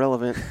as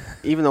irrelevant,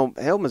 even though,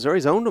 hell,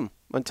 Missouri's owned them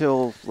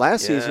until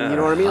last season. You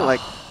know what I mean? Like,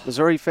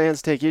 Missouri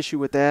fans take issue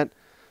with that.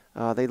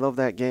 They love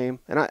that game.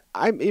 And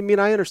I mean,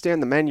 I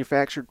understand the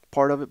manufactured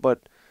part of it,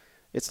 but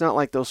it's not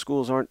like those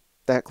schools aren't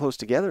that close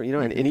together, you know.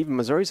 And even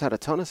Missouri's had a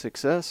ton of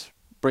success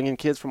bringing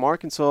kids from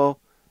Arkansas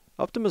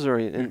up to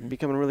Missouri and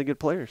becoming really good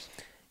players.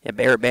 Yeah,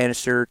 Barrett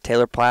Bannister,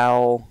 Taylor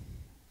Powell,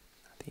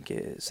 I think it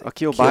is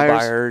Akil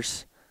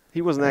Byers.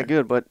 He wasn't that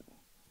good, but,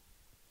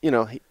 you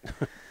know,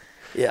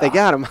 they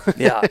got him.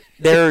 Yeah,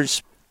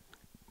 there's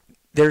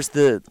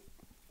the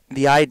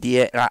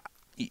idea, and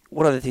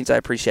one of the things I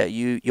appreciate,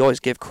 you always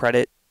give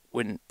credit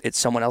when it's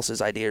someone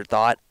else's idea or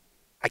thought.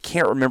 I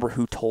can't remember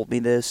who told me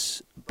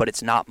this, but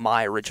it's not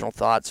my original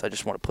thought, so I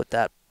just want to put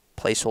that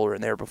placeholder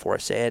in there before I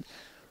say it.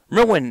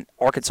 Remember when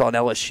Arkansas and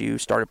LSU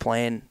started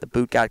playing, the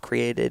boot got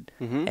created,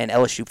 and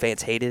LSU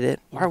fans hated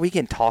it? Why are we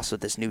getting tossed with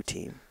this new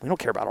team? We don't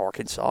care about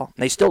Arkansas. And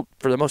they still,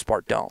 for the most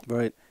part, don't.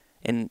 Right.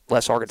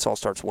 Unless Arkansas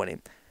starts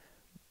winning.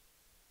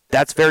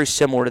 That's very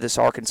similar to this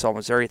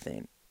Arkansas-Missouri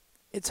thing.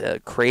 It's a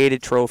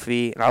created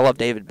trophy, and I love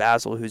David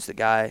Basil, who's the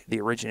guy,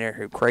 the originator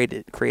who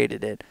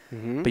created it.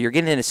 But you're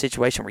getting in a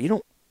situation where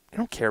you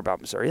don't care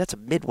about Missouri. That's a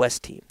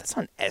Midwest team. That's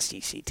not an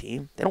SEC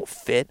team. They don't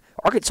fit.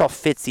 Arkansas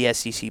fits the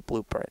SEC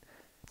blueprint.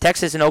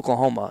 Texas and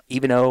Oklahoma,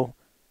 even though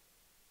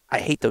I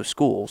hate those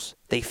schools,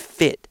 they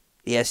fit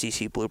the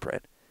SEC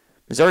blueprint.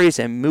 Missouri is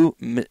a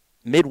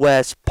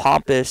Midwest,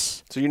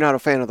 pompous. So you're not a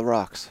fan of the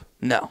Rocks?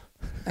 No,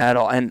 at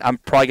all. And I'm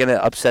probably going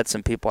to upset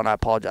some people, and I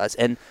apologize.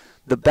 And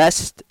the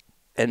best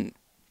and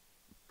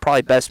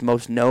probably best,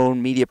 most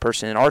known media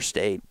person in our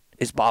state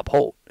is Bob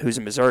Holt, who's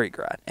a Missouri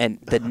grad and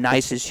the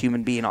nicest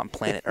human being on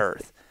planet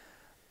Earth.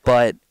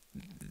 But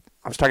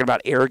I was talking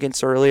about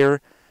arrogance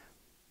earlier.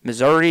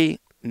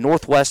 Missouri,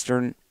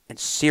 Northwestern, and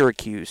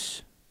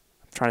Syracuse,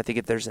 I'm trying to think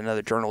if there's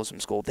another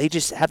journalism school, they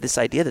just have this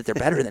idea that they're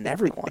better than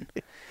everyone.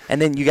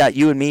 And then you got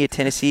you and me, a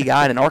Tennessee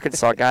guy and an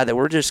Arkansas guy, that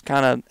we're just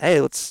kind of,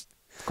 hey, let's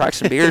crack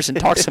some beers and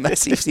talk some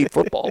SEC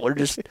football.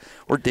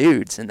 We're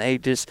dudes,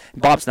 and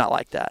Bob's not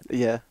like that.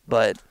 Yeah.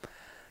 But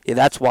yeah,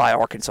 that's why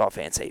Arkansas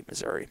fans hate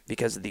Missouri,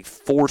 because of the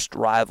forced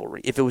rivalry.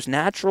 If it was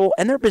natural,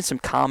 and there have been some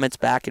comments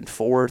back and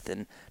forth,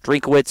 and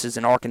Drinkowitz is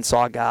an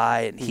Arkansas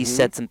guy, and he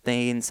said some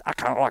things. I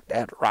kind of like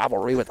that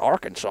rivalry with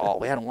Arkansas.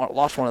 We hadn't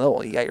lost one of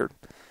those. You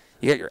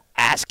got your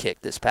ass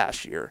kicked this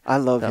past year. I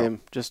love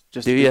him. Just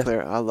to Do be you?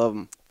 clear, I love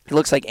him. He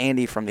looks like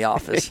Andy from The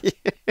Office.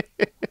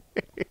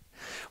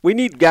 We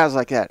need guys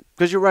like that,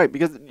 because you're right.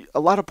 Because a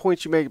lot of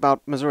points you make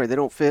about Missouri, they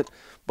don't fit,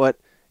 but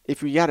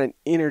if you got an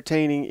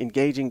entertaining,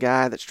 engaging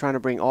guy that's trying to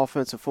bring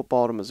offensive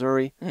football to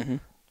Missouri,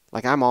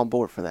 like, I'm on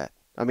board for that.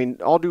 I mean,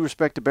 all due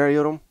respect to Barry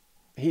Odom,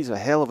 he's a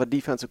hell of a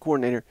defensive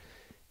coordinator.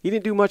 He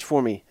didn't do much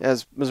for me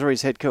as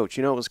Missouri's head coach.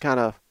 You know, it was kind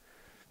of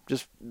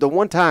just the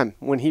one time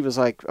when he was,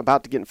 like,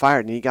 about to get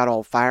fired and he got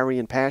all fiery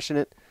and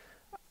passionate.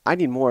 I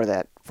need more of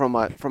that from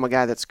a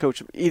guy that's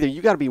coached. Either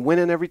you got to be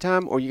winning every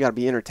time or you got to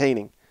be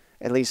entertaining,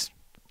 at least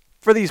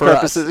for these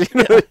purposes.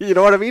 You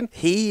know what I mean?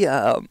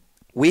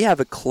 We have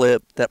a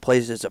clip that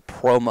plays as a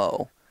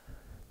promo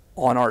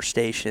on our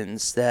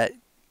stations that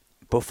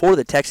before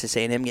the Texas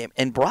A&M game,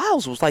 and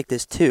Briles was like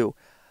this too.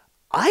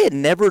 I had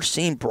never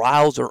seen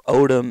Briles or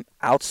Odom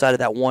outside of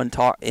that one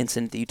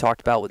incident that you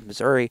talked about with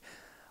Missouri.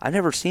 I've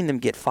never seen them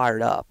get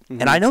fired up,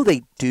 and I know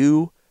they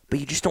do,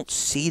 but you just don't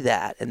see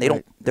that, and they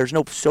don't. There's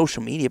no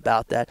social media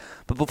about that.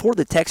 But before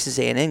the Texas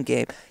A&M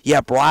game,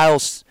 yeah,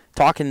 Briles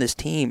talking to this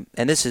team,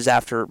 and this is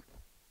after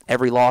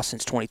every loss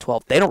since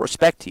 2012. They don't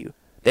respect you.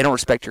 They don't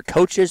respect your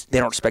coaches. They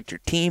don't respect your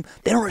team.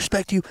 They don't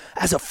respect you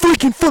as a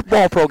freaking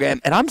football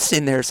program. And I'm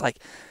sitting there, it's like,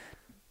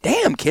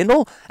 damn,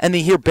 Kendall. And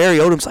then you hear Barry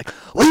Odom's like,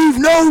 leave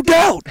no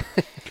doubt.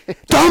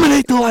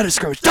 Dominate the line of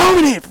scrimmage.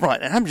 Dominate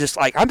front. And I'm just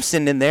like, I'm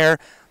sitting in there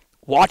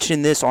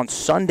watching this on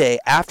Sunday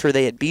after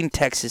they had beaten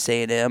Texas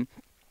A&M.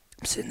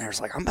 I'm sitting there, it's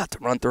like, I'm about to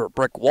run through a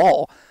brick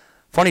wall.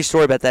 Funny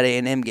story about that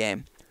A&M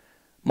game.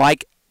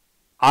 Mike,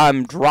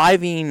 I'm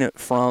driving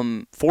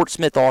from Fort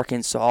Smith,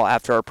 Arkansas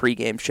after our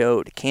pregame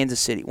show to Kansas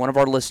City. One of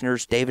our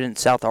listeners, David in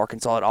South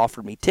Arkansas, had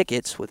offered me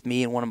tickets with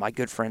me and one of my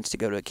good friends to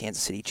go to a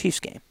Kansas City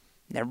Chiefs game.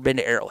 Never been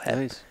to Arrowhead.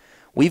 Nice.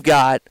 We've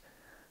got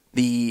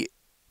the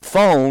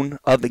phone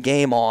of the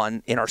game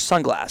on in our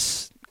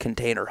sunglass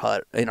container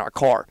hut in our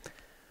car.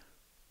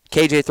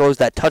 KJ throws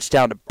that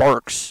touchdown to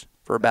Burks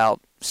for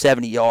about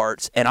 70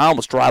 yards, and I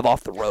almost drive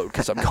off the road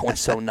because I'm going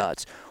so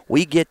nuts.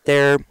 We get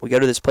there. We go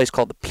to this place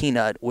called the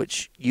Peanut,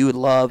 which you would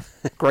love.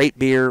 Great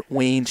beer,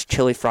 wings,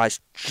 chili fries,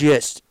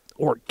 just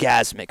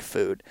orgasmic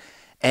food.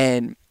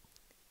 And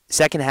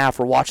second half,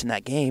 we're watching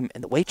that game,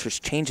 and the waitress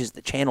changes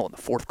the channel in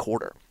the fourth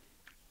quarter.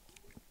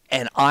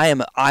 And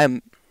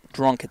I'm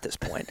drunk at this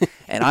point,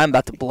 and I'm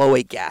about to blow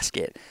a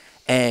gasket.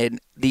 And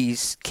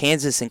these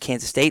Kansas and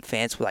Kansas State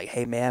fans were like,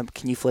 "Hey, man,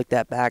 can you flick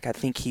that back? I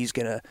think he's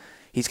gonna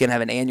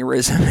have an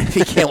aneurysm if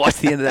he can't watch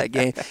the end of that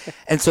game."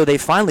 And so they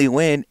finally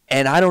win,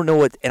 and I don't know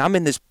what. And I'm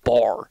in this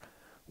bar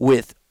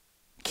with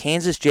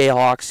Kansas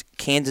Jayhawks,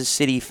 Kansas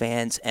City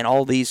fans, and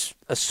all these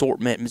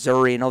assortment,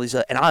 Missouri, and all these.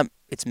 And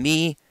it's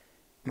me,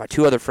 my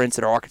two other friends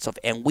that are Arkansas,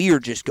 and we are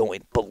just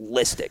going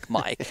ballistic,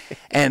 Mike.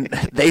 And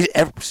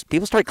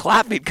people start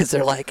clapping because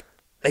they're like,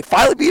 they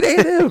finally beat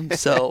A&M.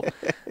 So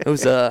it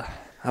was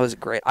that was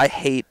great. I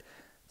hate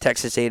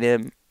Texas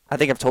A&M. I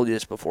think I've told you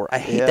this before. I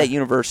hate that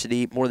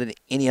university more than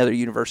any other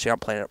university on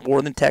planet.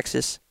 More than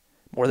Texas,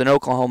 more than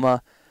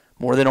Oklahoma,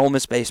 more than Ole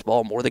Miss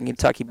baseball, more than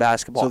Kentucky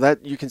basketball. So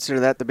that you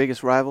consider that the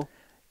biggest rival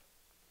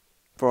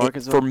for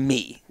Arkansas? For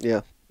me.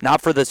 Yeah.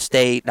 Not for the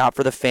state, not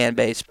for the fan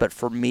base, but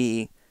for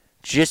me,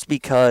 just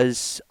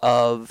because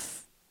of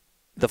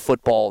the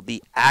football,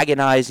 the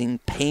agonizing,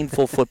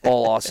 painful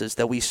football losses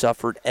that we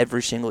suffered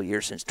every single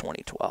year since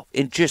 2012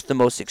 in just the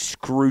most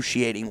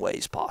excruciating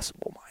ways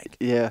possible, Mike.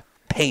 Yeah.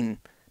 Pain.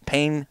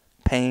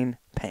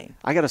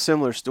 I got a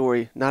similar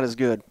story, not as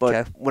good,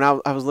 but when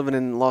I was living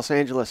in Los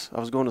Angeles, I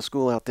was going to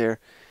school out there,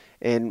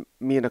 and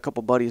me and a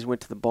couple buddies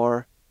went to the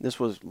bar. This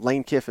was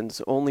Lane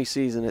Kiffin's only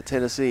season at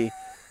Tennessee.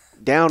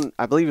 Down,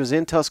 I believe it was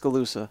in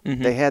Tuscaloosa.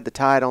 Mm-hmm. They had the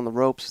Tide on the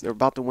ropes. They were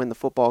about to win the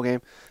football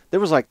game. There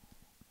was like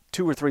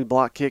 2 or 3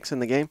 block kicks in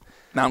the game.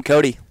 Mount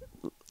Cody.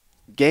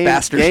 Game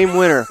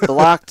winner.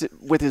 Blocked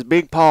with his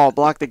big paw,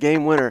 blocked the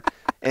game winner.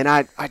 And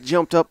I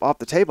jumped up off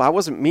the table. I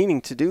wasn't meaning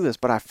to do this,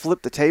 but I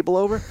flipped the table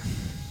over.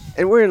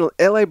 And we're in an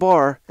L.A.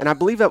 bar, and I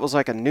believe that was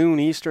like a noon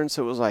Eastern,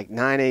 so it was like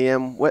 9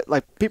 a.m.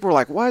 Like people were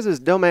like, "Why is this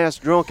dumbass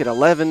drunk at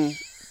 11,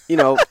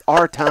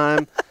 our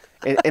time?"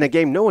 In a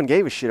game no one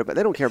gave a shit about.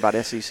 They don't care about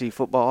SEC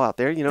football out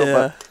there,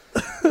 Yeah.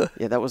 But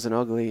yeah, that was an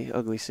ugly,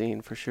 ugly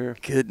scene for sure.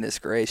 Goodness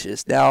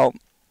gracious. Now,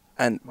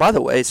 and by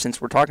the way, since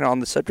we're talking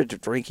on the subject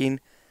of drinking,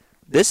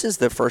 this is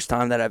the first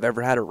time that I've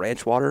ever had a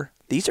ranch water.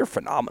 These are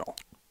phenomenal.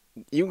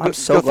 I'm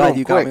so glad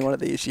you got me one of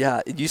these.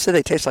 Yeah, you said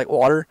they taste like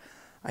water.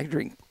 I could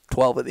drink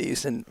 12 of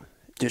these and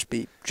just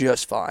be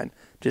just fine.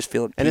 Just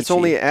feeling peachy. And it's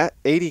only at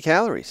 80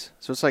 calories,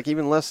 so it's like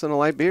even less than a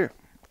light beer.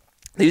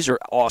 These are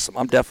awesome.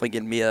 I'm definitely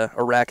getting me a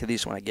rack of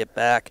these when I get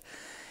back.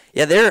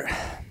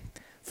 Yeah,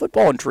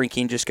 football and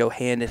drinking just go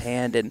hand in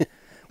hand. And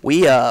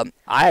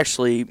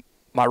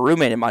my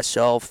roommate and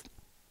myself,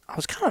 I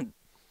was kind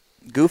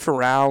of goofing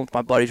around with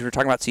my buddies. We were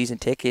talking about season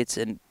tickets,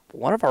 and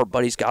one of our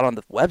buddies got on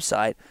the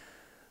website.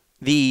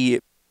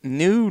 The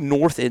new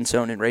North End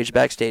Zone in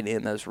Razorback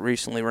Stadium that was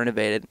recently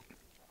renovated,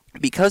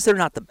 because they're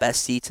not the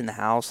best seats in the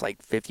house,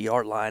 like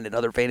 50-yard line and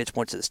other vantage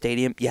points of the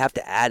stadium, you have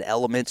to add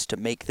elements to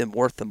make them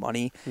worth the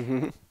money.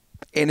 Mm-hmm.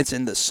 And it's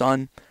in the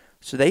sun.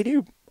 So they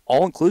do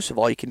all-inclusive,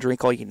 all you can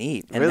drink, all you can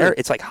eat. And really?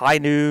 It's like high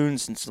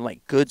noons and some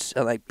like good,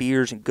 like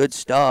beers and good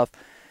stuff.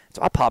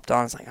 So I popped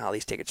on. I was like, oh,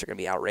 these tickets are going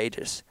to be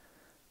outrageous.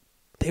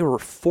 They were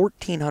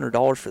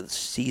 $1,400 for the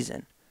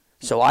season.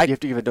 So you have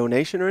to give a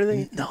donation or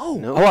anything? No.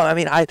 Well, I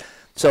mean,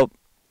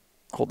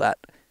 hold that.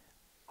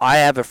 I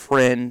have a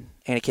friend,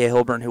 Anna K.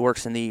 Hilburn, who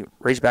works in the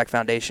Razorback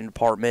Foundation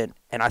department,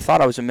 and I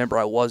thought I was a member.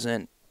 I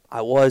wasn't.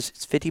 I was.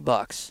 It's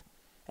 $50,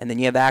 and then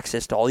you have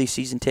access to all these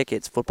season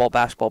tickets: football,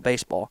 basketball,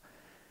 baseball.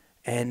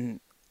 And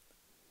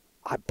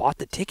I bought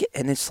the ticket,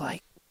 and it's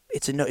like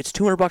it's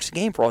 $200 a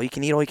game for all you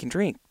can eat, all you can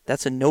drink.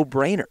 That's a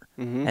no-brainer.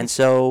 Mm-hmm. And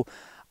so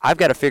I've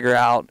got to figure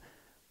out,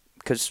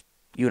 because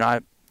you and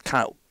I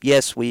kind of,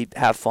 yes, we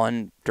have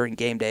fun during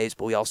game days,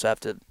 but we also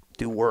have to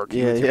do work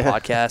with your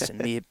podcast and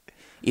me.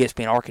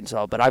 ESPN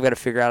Arkansas, but I've got to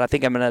figure out. I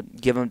think I'm going to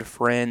give them to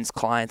friends,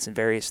 clients, and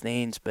various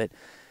things. But,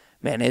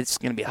 man, it's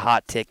going to be a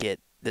hot ticket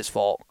this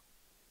fall.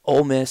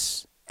 Ole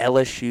Miss,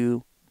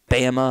 LSU,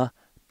 Bama,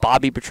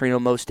 Bobby Petrino,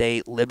 Mo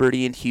State,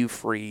 Liberty, and Hugh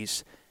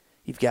Freeze.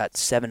 You've got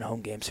 7 home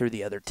games. Who are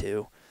the other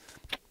 2?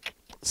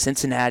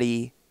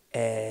 Cincinnati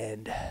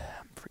and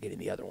I'm forgetting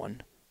the other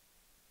one.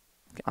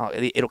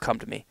 It'll come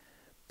to me.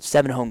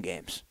 7 home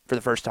games for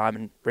the first time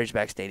in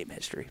Razorback Stadium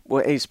history.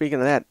 Well, hey, speaking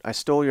of that, I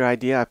stole your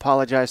idea. I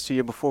apologize to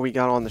you before we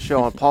got on the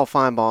show on Paul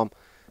Feinbaum.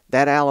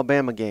 That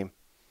Alabama game.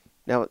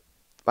 Now,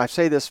 I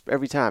say this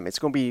every time. It's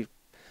going to be,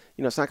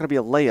 it's not going to be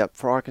a layup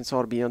for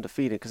Arkansas to be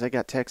undefeated because they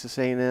got Texas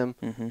A&M.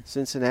 Mm-hmm.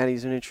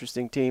 Cincinnati's an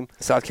interesting team.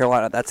 South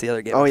Carolina, that's the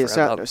other game. Oh, yeah,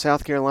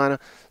 South Carolina.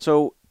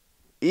 So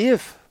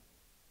if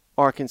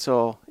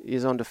Arkansas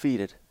is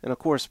undefeated. And, of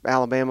course,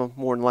 Alabama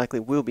more than likely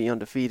will be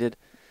undefeated.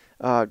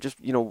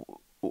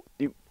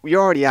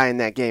 You're already eyeing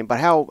that game, but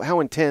how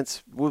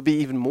intense will it be?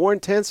 Even more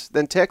intense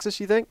than Texas,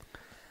 you think?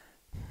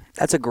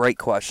 That's a great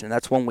question.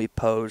 That's one we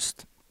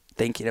posed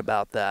thinking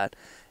about that.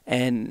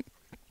 And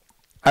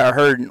I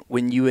heard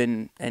when you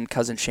and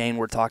Cousin Shane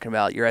were talking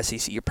about your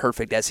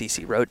perfect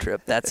SEC road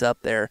trip, that's up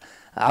there.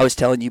 I was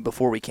telling you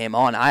before we came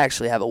on, I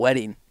actually have a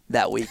wedding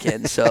that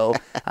weekend. So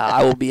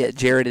I will be at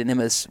Jared and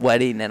Emma's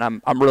wedding, and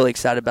I'm really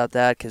excited about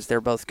that because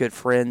they're both good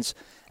friends.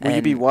 Will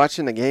you be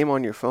watching the game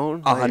on your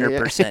phone?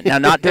 100%. Now,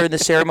 not during the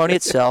ceremony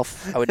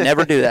itself. I would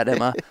never do that,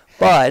 Emma.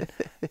 But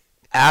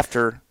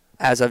after,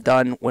 as I've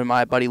done when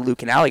my buddy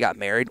Luke and Allie got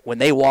married, when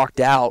they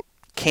walked out,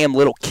 Cam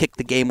Little kicked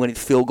the game-winning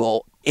field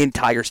goal in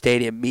Tiger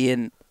Stadium. Me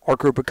and our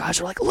group of guys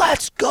were like,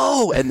 let's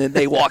go! And then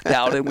they walked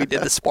out, and we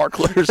did the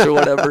sparklers or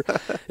whatever.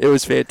 It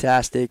was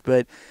fantastic.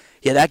 But,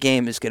 yeah, that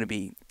game is going to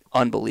be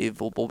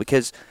unbelievable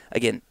because,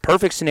 again,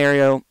 perfect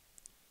scenario,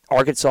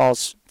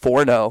 Arkansas's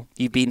 4-0.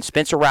 You've beaten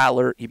Spencer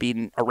Rattler, you've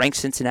beaten a ranked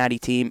Cincinnati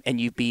team, and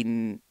you've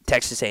beaten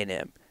Texas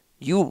A&M.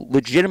 You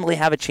legitimately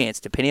have a chance,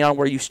 depending on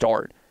where you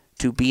start,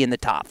 to be in the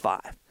top 5.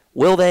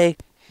 Will they?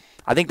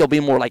 I think they'll be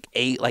more like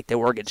 8 like they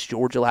were against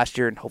Georgia last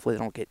year, and hopefully they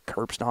don't get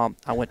curb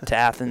stomped. I went to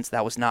Athens.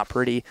 That was not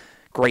pretty.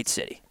 Great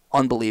city.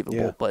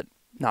 Unbelievable, but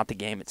not the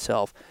game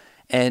itself.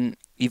 And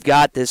you've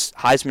got this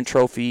Heisman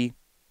Trophy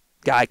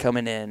guy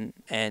coming in,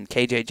 and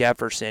KJ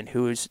Jefferson,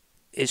 who is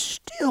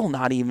still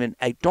not even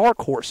a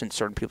dark horse in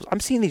certain people. I'm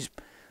seeing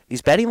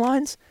these betting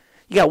lines.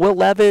 You got Will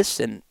Levis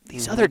and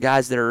these other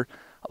guys that are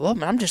above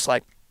him. I'm just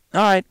like,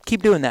 all right,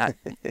 keep doing that.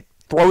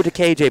 Throw it to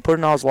KJ, put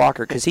it in his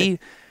locker. Because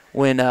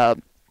when a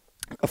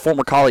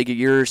former colleague of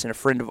yours and a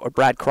friend of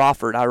Brad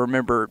Crawford, I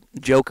remember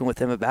joking with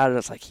him about it. I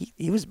was like,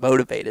 he was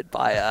motivated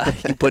by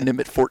you putting him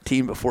at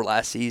 14 before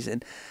last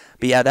season.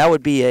 But, yeah, that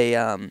would be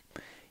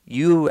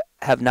you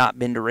have not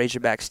been to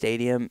Razorback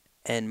Stadium.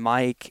 And,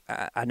 Mike,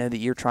 I know that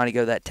you're trying to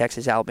go to that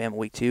Texas-Alabama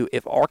week 2.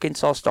 If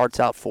Arkansas starts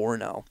out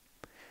 4-0,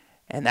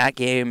 and that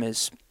game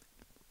is –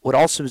 what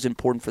also is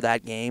important for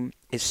that game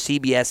is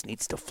CBS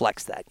needs to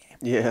flex that game.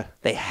 Yeah.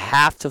 They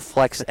have to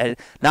flex it.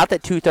 Not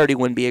that 2:30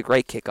 wouldn't be a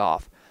great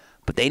kickoff,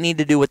 but they need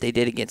to do what they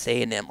did against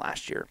A&M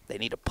last year. They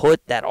need to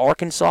put that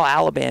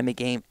Arkansas-Alabama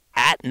game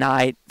at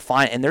night.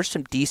 And there's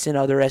some decent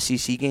other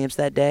SEC games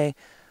that day.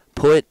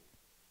 Put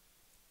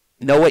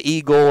Noah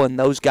Eagle and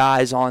those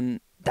guys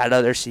on that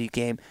other SEC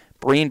game.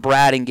 Bring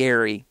Brad and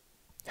Gary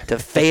to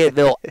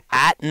Fayetteville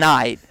at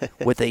night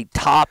with a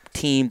top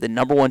team, the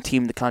number 1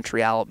 team in the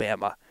country,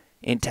 Alabama,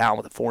 in town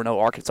with a 4-0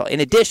 Arkansas. In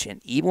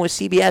addition, even with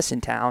CBS in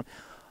town,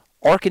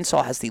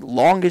 Arkansas has the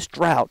longest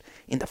drought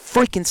in the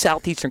freaking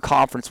Southeastern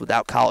Conference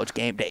without College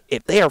game day.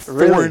 If they are 4,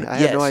 really? I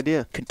had no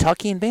idea.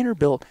 Kentucky and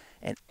Vanderbilt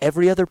and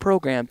every other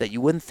program that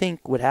you wouldn't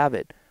think would have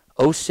it.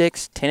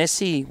 06,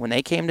 Tennessee, when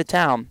they came to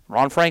town,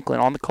 Ron Franklin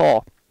on the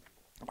call,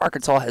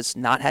 Arkansas has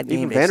not had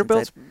game days.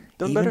 Vanderbilt's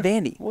done even better?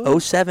 Vandy.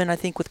 What? 07, I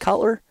think, with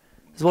Cutler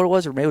is what it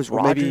was, or maybe it was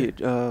Roger. Maybe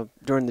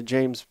during the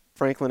James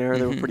Franklin era,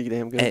 they were pretty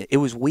damn good. And it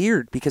was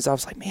weird because I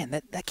was like, man,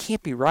 that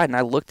can't be right. And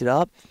I looked it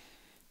up.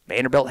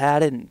 Vanderbilt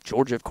had it, and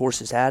Georgia, of course,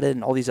 has had it,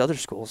 and all these other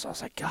schools. I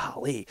was like,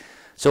 golly.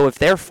 So if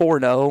they're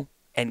 4-0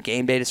 and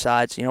game day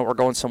decides, we're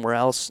going somewhere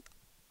else,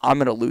 I'm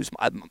going to lose.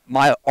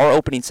 Our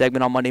opening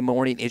segment on Monday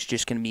morning is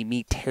just going to be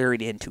me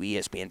tearing into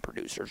ESPN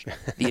producers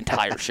the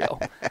entire show.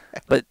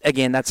 But,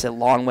 again, that's a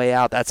long way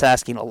out. That's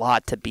asking a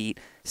lot to beat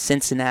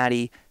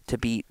Cincinnati, to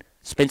beat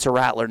Spencer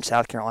Rattler in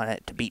South Carolina,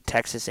 to beat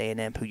Texas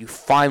A&M, who you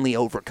finally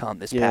overcome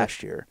this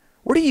past year.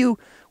 Where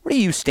do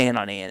you stand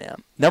on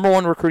A&M? Number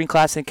 1 recruiting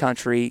class in the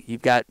country.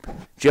 You've got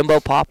Jimbo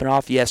popping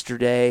off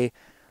yesterday.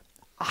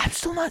 I'm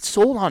still not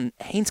sold on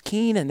Haynes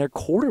Keene and their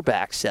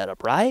quarterback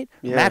setup, right?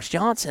 Yeah. Max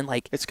Johnson,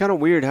 it's kind of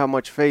weird how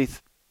much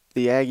faith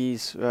the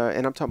Aggies,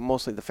 and I'm talking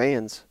mostly the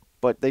fans,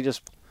 but they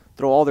just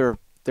throw all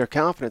their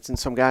confidence in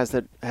some guys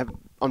that have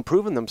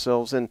unproven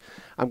themselves. And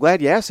I'm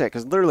glad you asked that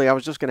because literally I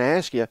was just going to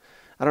ask you,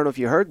 I don't know if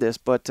you heard this,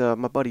 but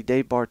my buddy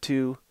Dave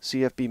Bartu,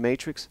 CFB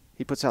Matrix,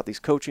 he puts out these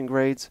coaching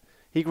grades.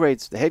 He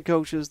grades the head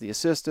coaches, the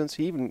assistants.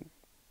 He even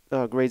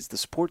grades the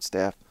support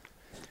staff.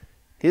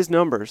 His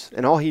numbers,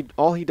 and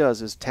all he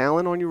does is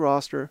talent on your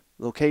roster,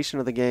 location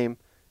of the game,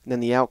 and then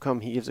the outcome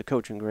he gives a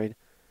coaching grade.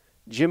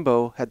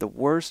 Jimbo had the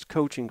worst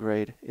coaching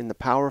grade in the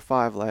Power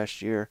 5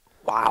 last year.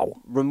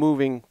 Wow.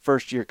 Removing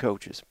first-year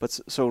coaches. But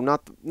so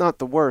not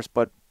the worst,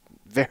 but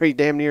very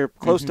damn near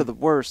close to the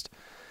worst.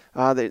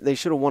 They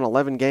should have won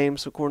 11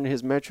 games according to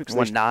his metrics.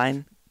 Won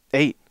 9?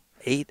 8.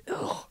 8?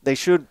 Ugh. They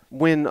should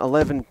win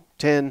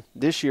 11-10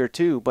 this year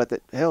too, but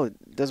it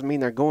doesn't mean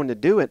they're going to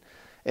do it.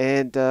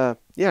 And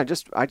I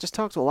just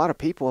talked to a lot of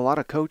people, a lot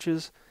of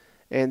coaches,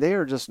 and they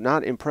are just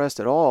not impressed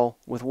at all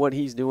with what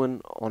he's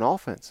doing on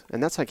offense.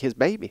 And that's like his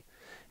baby.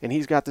 And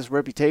he's got this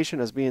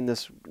reputation as being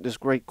this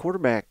great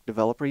quarterback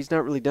developer. He's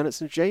not really done it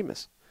since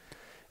Jameis.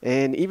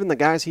 And even the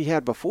guys he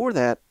had before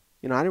that,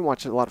 I didn't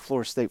watch a lot of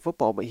Florida State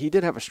football, but he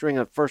did have a string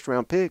of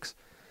first-round picks.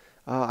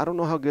 I don't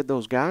know how good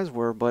those guys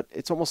were, but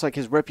it's almost like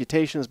his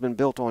reputation has been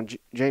built on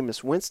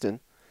Jameis Winston.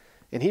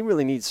 and he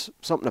really needs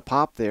something to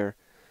pop there.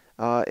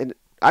 And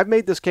I've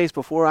made this case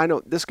before. I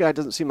know this guy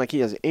doesn't seem like he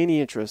has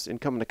any interest in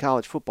coming to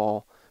college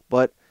football,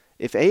 but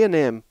if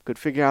A&M could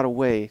figure out a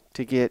way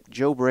to get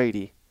Joe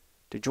Brady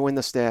to join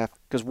the staff,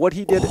 because what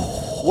he did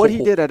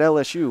at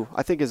LSU,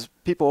 I think is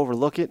people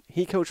overlook it.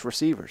 He coached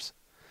receivers,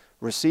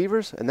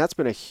 and that's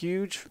been a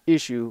huge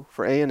issue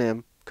for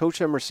A&M. Coach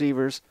them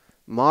receivers,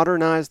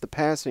 modernize the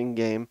passing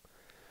game.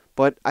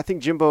 But I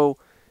think Jimbo,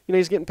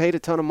 he's getting paid a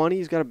ton of money.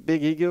 He's got a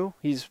big ego.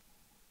 He's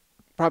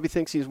probably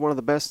thinks he's one of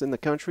the best in the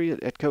country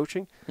at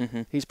coaching.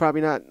 Mm-hmm. He's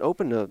probably not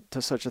open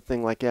to such a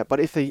thing like that. But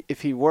if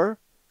he were,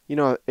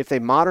 if they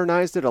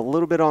modernized it a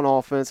little bit on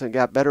offense and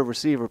got better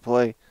receiver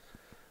play,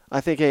 I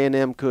think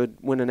A&M could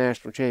win a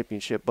national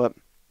championship. But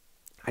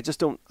I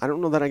don't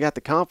know that I got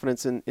the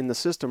confidence in the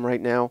system right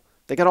now.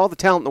 They got all the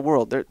talent in the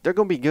world. They're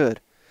going to be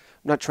good.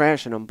 I'm not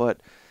trashing them, but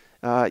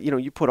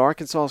you put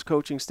Arkansas's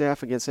coaching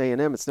staff against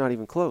A&M, it's not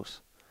even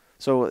close.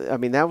 So I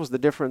mean that was the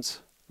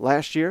difference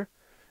last year.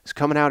 It's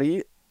coming out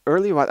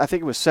early. I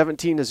think it was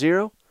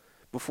 17-0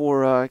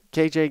 before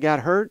KJ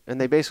got hurt,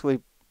 and they basically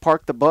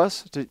parked the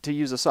bus to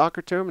use a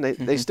soccer term, and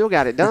they still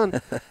got it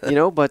done.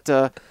 But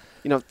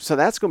so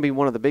that's going to be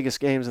one of the biggest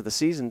games of the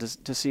season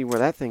to see where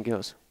that thing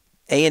goes.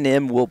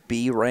 A&M will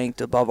be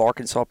ranked above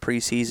Arkansas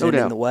preseason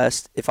in the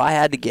West. If I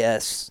had to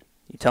guess,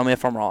 you tell me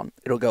if I'm wrong.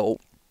 It'll go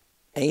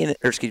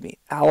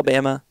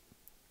Alabama,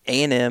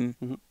 A&M,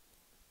 mm-hmm.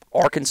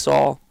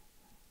 Arkansas.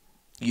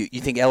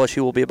 You think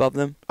LSU will be above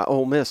them?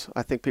 Ole Miss.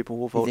 I think people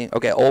will vote.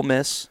 Okay, Ole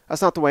Miss.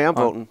 That's not the way I'm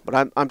voting,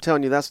 but I'm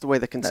telling you that's the way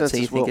the consensus will.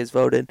 That's how you think is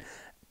voted.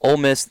 Ole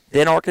Miss,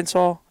 then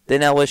Arkansas,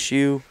 then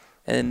LSU,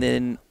 and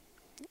then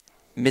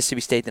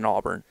Mississippi State, then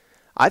Auburn.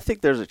 I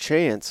think there's a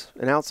chance,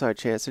 an outside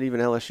chance, that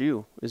even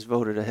LSU is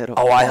voted ahead of.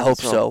 Oh, I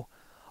hope so.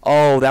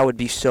 Oh, that would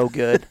be so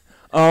good.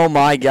 Oh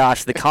my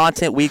gosh, the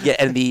content we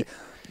get and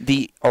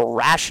the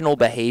irrational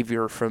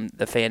behavior from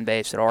the fan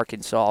base at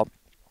Arkansas,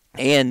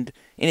 and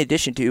in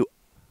addition to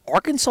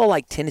Arkansas,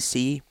 like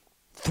Tennessee,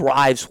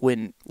 thrives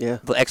when the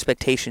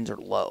expectations are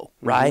low,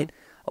 right?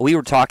 Mm-hmm. We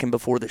were talking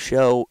before the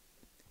show.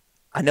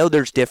 I know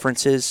there's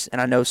differences,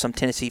 and I know some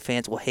Tennessee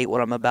fans will hate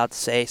what I'm about to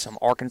say. Some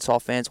Arkansas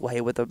fans will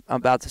hate what I'm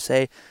about to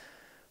say.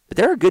 But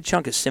there are a good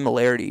chunk of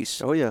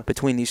similarities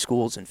between these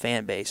schools and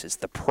fan bases.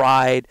 The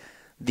pride,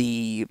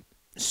 the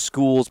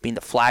schools being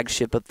the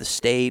flagship of the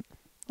state.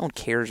 No one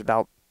cares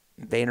about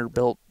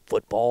Vanderbilt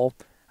football.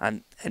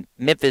 And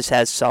Memphis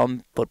has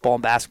some football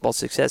and basketball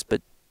success,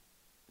 but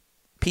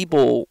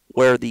people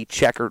wear the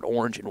checkered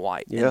orange and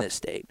white in this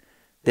state.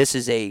 This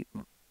is a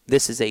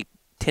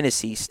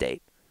Tennessee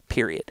state,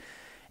 period.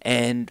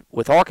 And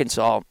with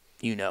Arkansas,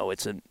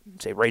 it's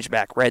a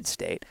Razorback red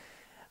state.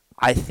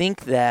 I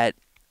think that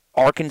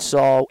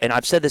Arkansas, and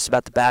I've said this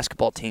about the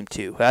basketball team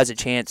too, who has a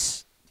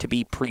chance to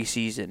be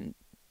preseason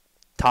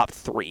top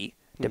 3,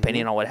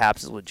 depending on what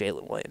happens with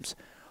Jalen Williams.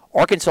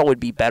 Arkansas would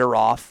be better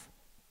off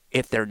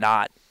if they're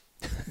not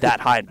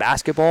that high in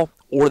basketball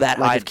or that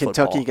high in football.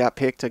 Kentucky got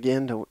picked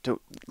again, to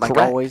like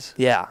Correct. Always.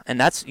 Yeah, and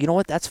that's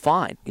that's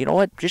fine. You know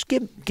what? Just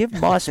give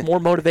Muss more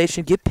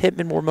motivation, give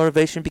Pittman more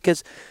motivation,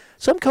 because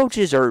some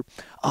coaches are,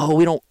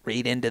 we don't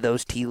read into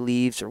those tea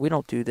leaves or we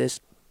don't do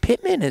this.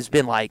 Pittman has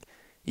been like,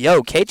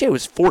 KJ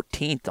was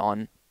 14th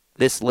on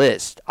this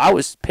list. I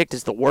was picked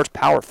as the worst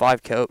Power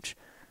 5 coach.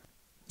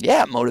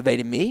 Yeah, it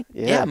motivated me.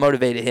 Yeah, it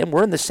motivated him.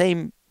 We're in the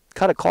same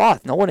cut of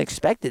cloth. No one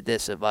expected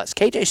this of us.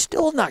 KJ's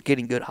still not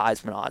getting good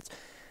Heisman odds.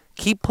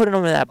 Keep putting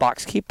them in that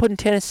box. Keep putting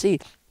Tennessee.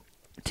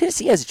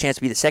 Tennessee has a chance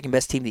to be the second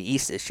best team in the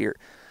East this year.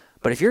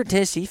 But if you're a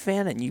Tennessee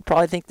fan and you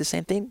probably think the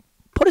same thing,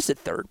 put us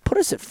at 3rd. Put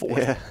us at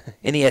 4th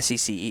in the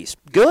SEC East.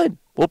 Good.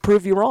 We'll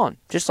prove you wrong.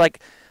 Just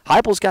like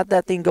Heupel's got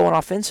that thing going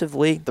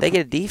offensively. They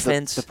get a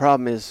defense. The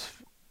problem is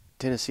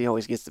Tennessee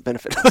always gets the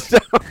benefit of the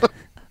doubt.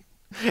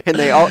 And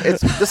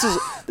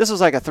this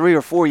is like a 3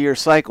 or 4 year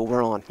cycle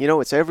we're on.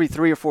 It's every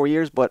 3 or 4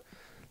 years, but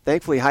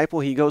thankfully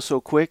Heupel, he goes so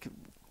quick,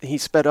 he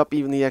sped up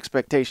even the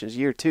expectations.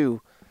 Year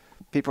 2,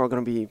 people are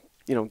going to be,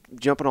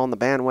 jumping on the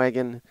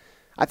bandwagon.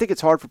 I think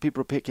it's hard for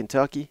people to pick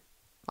Kentucky.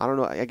 I don't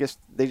know. I guess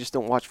they just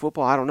don't watch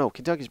football. I don't know.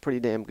 Kentucky's pretty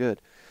damn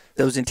good.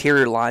 Those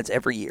interior lines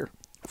every year.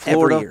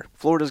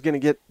 Florida's going to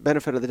get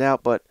benefit of the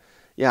doubt, but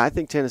yeah, I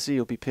think Tennessee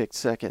will be picked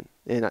second.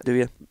 And do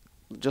you?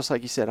 Just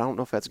like you said, I don't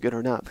know if that's good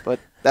or not, but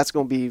that's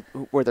going to be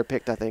where they're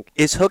picked, I think.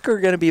 Is Hooker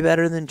going to be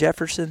better than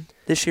Jefferson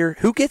this year?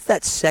 Who gets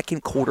that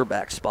second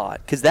quarterback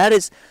spot? Because that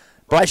is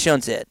Bryce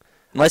Young's it.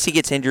 Unless he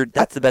gets injured,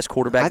 that's the best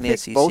quarterback in the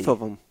SEC. I think both of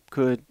them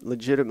could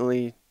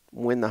legitimately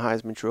win the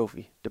Heisman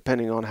Trophy,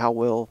 depending on how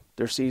well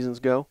their seasons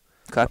go.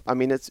 Okay. I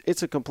mean,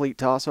 it's a complete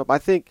toss-up. I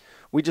think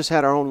we just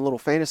had our own little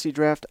fantasy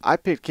draft. I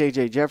picked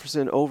K.J.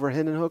 Jefferson over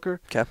Hendon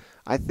Hooker. Okay.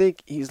 I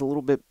think he's a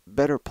little bit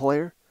better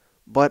player,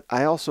 but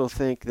I also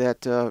think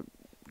that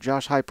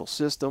Josh Heupel's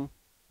system,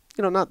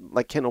 not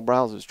like Kendall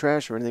Briles is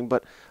trash or anything,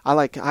 but I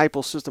like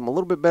Heupel's system a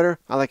little bit better.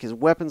 I like his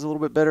weapons a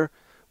little bit better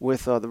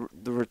with the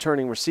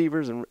returning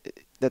receivers and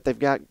that they've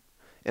got,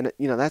 and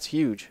that's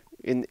huge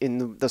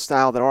in the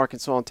style that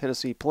Arkansas and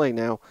Tennessee play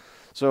now.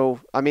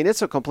 So I mean,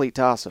 it's a complete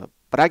toss-up,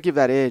 but I give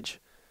that edge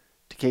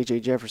to K.J.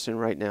 Jefferson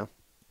right now.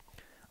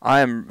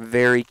 I am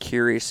very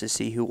curious to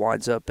see who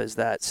winds up as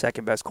that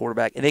second-best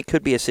quarterback. And it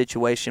could be a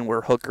situation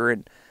where Hooker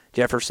and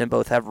Jefferson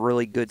both have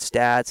really good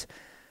stats.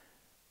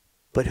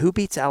 But who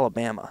beats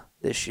Alabama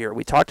this year?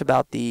 We talked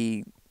about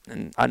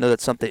and I know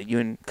that's something that you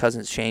and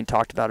Cousins Shane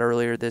talked about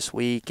earlier this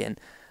week. And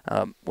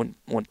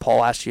when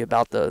Paul asked you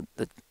about the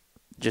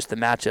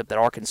matchup that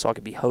Arkansas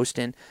could be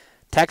hosting,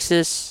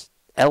 Texas,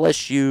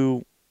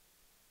 LSU,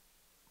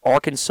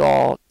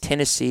 Arkansas,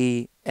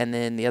 Tennessee, and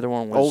then the other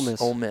one was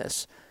Ole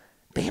Miss.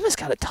 Bama's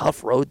got a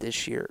tough road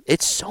this year.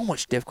 It's so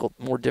much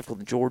more difficult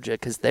than Georgia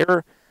because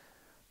their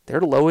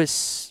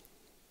lowest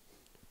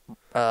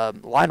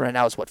line right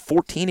now is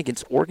 14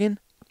 against Oregon?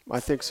 I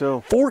think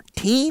so.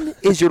 14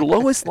 is your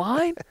lowest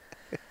line?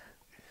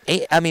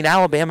 I mean,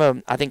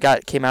 Alabama, I think,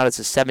 came out as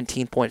a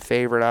 17-point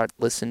favorite. I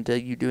listened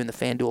to you doing the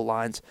FanDuel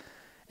lines,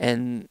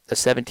 and a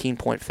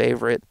 17-point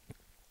favorite,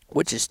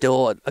 which is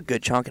still a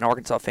good chunk, and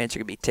Arkansas fans are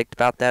going to be ticked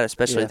about that,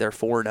 especially if they're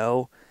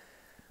 4-0.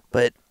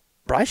 But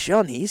Bryce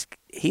Young, he's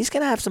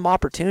going to have some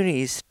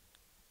opportunities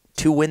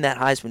to win that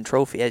Heisman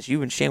Trophy. As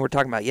you and Shane were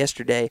talking about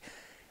yesterday,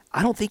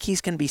 I don't think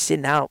he's going to be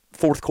sitting out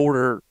fourth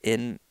quarter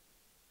in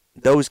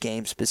those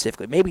games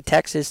specifically. Maybe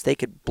Texas, they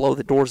could blow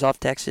the doors off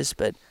Texas,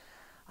 but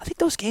I think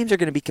those games are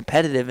going to be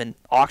competitive in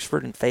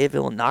Oxford and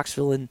Fayetteville and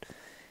Knoxville and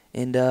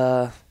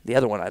the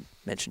other one I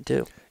mentioned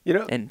too,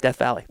 and Death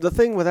Valley. The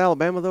thing with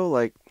Alabama, though,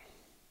 like,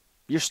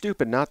 you're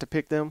stupid not to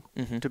pick them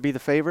to be the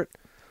favorite.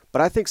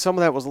 But I think some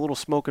of that was a little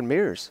smoke and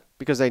mirrors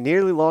because they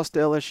nearly lost to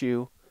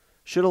LSU,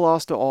 should have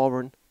lost to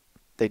Auburn.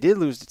 They did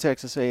lose to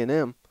Texas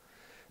A&M.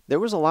 There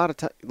was a lot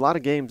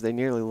of games they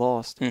nearly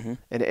lost, and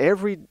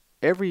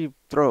every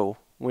throw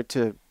went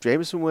to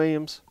Jamison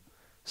Williams,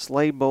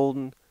 Slade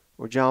Bolden,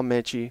 or John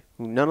Mechie,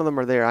 who none of them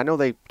are there. I know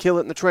they kill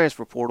it in the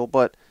transfer portal,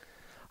 but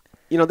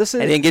this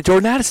I didn't get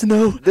Jordan Addison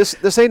though.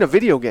 This ain't a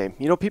video game.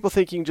 People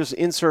think you can just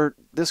insert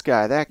this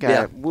guy, that guy.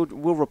 Yeah.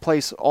 We'll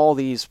replace all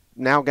these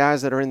now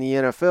guys that are in the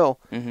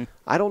NFL.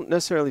 I don't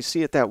necessarily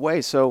see it that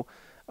way. So,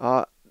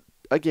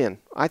 again,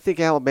 I think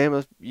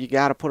Alabama, you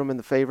got to put them in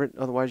the favorite.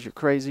 Otherwise, you're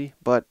crazy.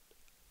 But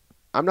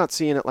I'm not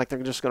seeing it like they're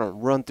just going to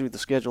run through the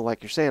schedule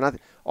like you're saying.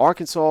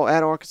 Arkansas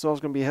is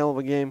going to be a hell of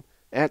a game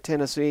at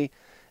Tennessee.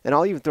 And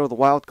I'll even throw the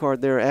wild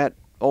card there at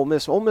Ole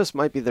Miss. Ole Miss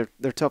might be their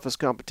toughest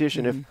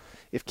competition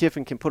if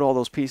Kiffin can put all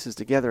those pieces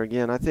together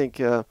again. I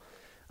think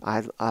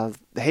I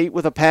hate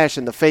with a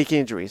passion the fake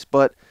injuries,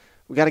 but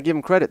we got to give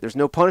him credit. There's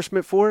no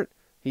punishment for it.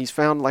 He's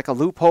found like a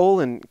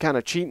loophole and kind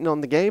of cheating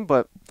on the game,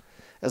 but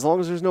as long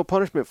as there's no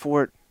punishment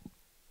for it,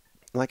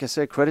 like I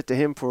said, credit to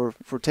him for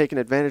taking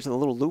advantage of the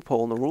little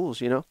loophole in the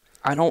rules,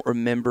 I don't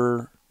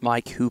remember,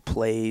 Mike, who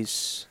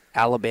plays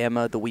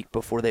Alabama the week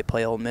before they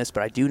play Ole Miss,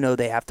 but I do know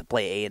they have to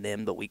play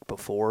A&M the week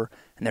before,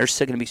 and there's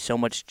still going to be so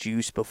much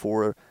juice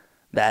before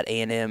that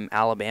A&M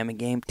Alabama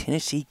game.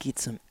 Tennessee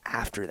gets them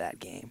after that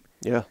game.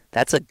 Yeah.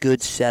 That's a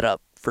good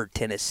setup for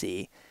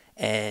Tennessee,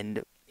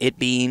 and it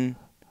being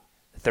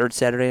the third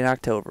Saturday in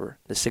October,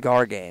 the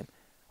cigar game.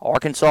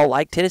 Arkansas,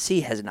 like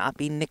Tennessee, has not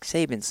beaten Nick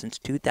Saban since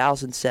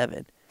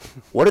 2007.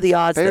 What are the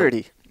odds?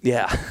 Parity.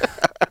 Yeah.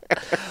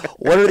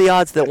 What are the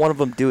odds that one of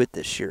them do it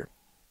this year?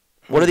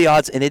 What are the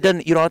odds? And you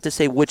don't have to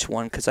say which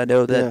one because I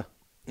know that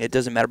it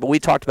doesn't matter. But we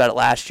talked about it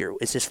last year.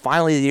 Is this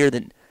finally the year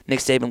that Nick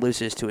Saban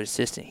loses to an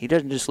assistant? He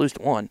doesn't just lose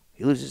to one.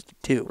 He loses to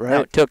two. Right.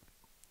 Now, it took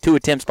 2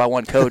 attempts by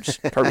one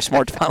coach, Kirby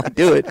Smart, to finally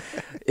do it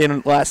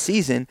in last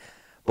season.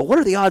 But what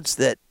are the odds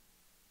that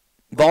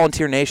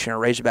Volunteer Nation or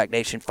Razorback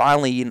Nation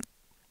finally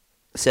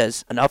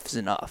says enough is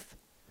enough?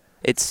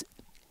 I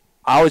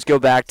always go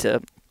back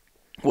to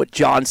what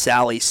John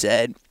Sally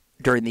said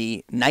during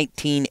the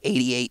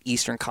 1988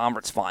 Eastern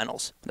Conference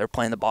Finals. They're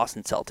playing the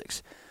Boston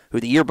Celtics, who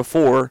the year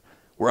before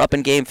were up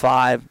in Game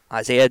 5.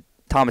 Isaiah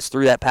Thomas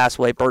threw that pass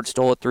away. Bird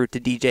stole it through to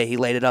DJ. He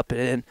laid it up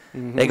and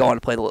in. They go on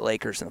to play the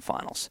Lakers in the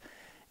finals.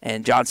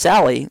 And John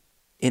Sally,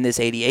 in this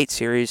 88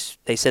 series,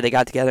 they said they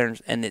got together,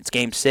 and it's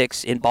Game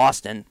 6 in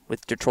Boston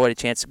with Detroit a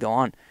chance to go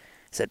on.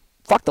 He said,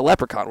 fuck the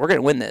Leprechaun. We're going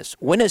to win this.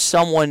 When is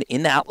someone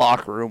in that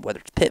locker room, whether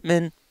it's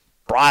Pittman,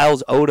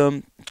 Bryles,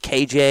 Odom,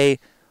 KJ,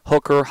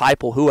 Hooker,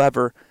 Heupel,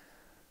 whoever,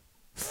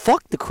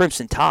 fuck the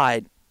Crimson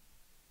Tide.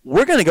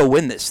 We're going to go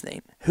win this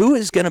thing. Who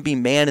is going to be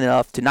man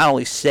enough to not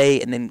only say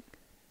and then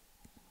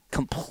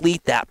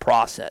complete that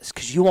process?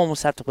 Because you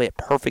almost have to play a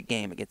perfect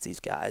game against these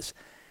guys.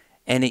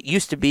 And it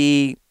used to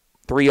be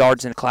 3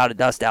 yards in a cloud of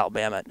dust,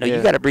 Alabama. No,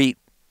 you got to beat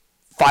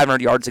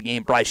 500 yards a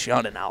game Bryce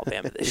Young in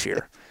Alabama this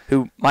year,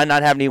 who might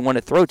not have anyone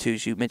to throw to,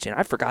 as you mentioned.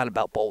 I forgot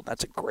about Bolton.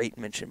 That's a great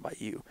mention by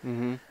you.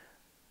 Mm-hmm.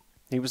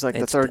 He was like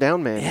the third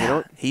down man.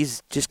 Yeah,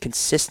 he's just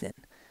consistent.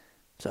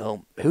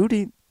 So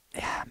man,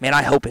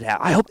 I hope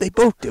I hope they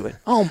both do it.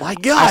 Oh my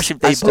gosh, if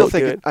they both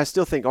do it. I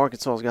still think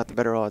Arkansas's got the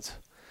better odds.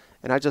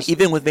 And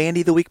even with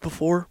Vandy the week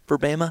before for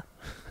Bama.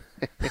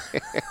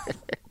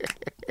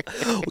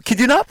 Could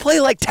you not play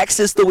like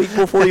Texas the week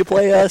before you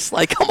play us?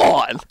 Like, come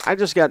on. I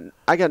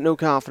got no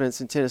confidence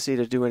in Tennessee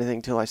to do anything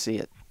until I see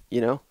it.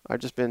 I've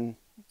just been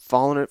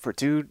following it for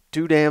too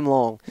damn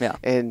long. Yeah.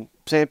 And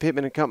Sam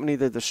Pittman and company,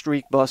 they're the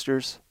streak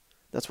busters.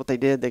 That's what they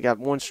did. They got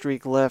one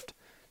streak left.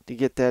 to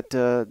get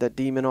that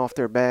demon off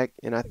their back.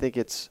 And I think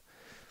it's,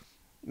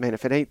 man,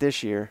 if it ain't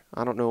this year,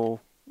 I don't know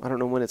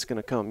when it's going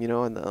to come.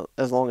 And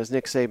as long as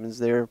Nick Saban's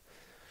there,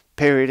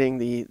 parroting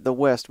the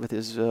West with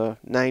his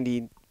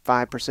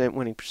 95%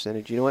 winning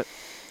percentage, you know what?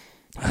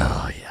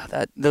 Oh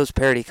yeah, those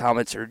parody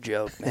comments are a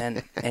joke,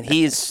 man. And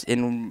he's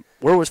in,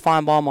 where was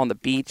Feinbaum, on the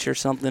beach or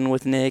something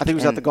with Nick? I think he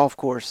was at the golf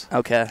course.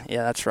 Okay,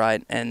 yeah, that's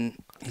right. And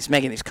he's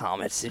making these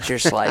comments. It's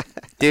just like,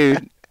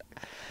 dude.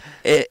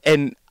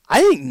 And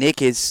I think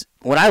Nick is,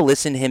 when I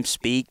listen to him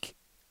speak,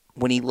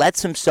 when he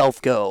lets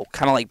himself go,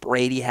 kind of like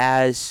Brady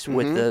has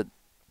with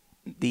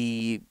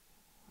the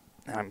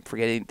I'm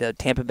forgetting, the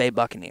Tampa Bay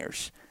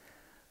Buccaneers.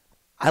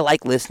 I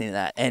like listening to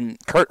that. And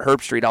Kurt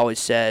Herbstreit always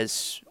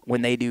says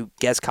when they do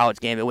guest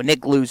college game, when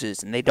Nick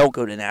loses and they don't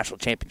go to the national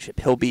championship,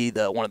 he'll be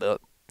one of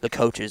the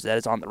coaches that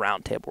is on the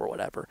round table or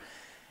whatever.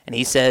 And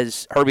he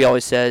says, Herbie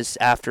always says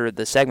after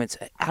the segments,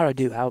 how do I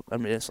do? I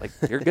mean, it's like,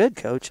 you're good,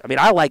 coach. I mean,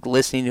 I like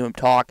listening to him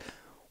talk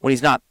when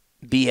he's not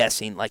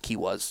BSing like he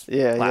was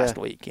last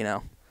week,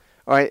 All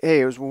right,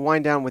 hey, as we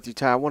wind down with you,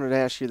 Tye, I wanted to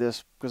ask you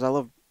this because I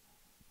love,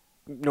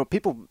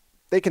 people,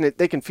 they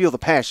can feel the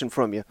passion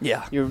from you.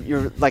 Yeah.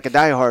 You're like a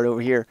diehard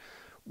over here.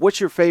 What's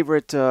your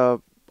favorite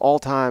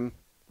all-time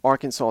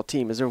Arkansas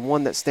team? Is there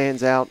one that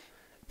stands out?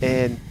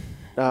 And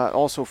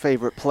also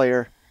favorite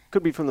player?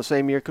 Could be from the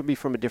same year, could be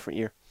from a different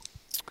year.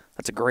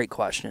 That's a great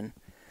question.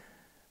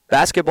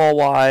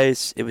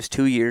 Basketball-wise, it was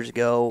 2 years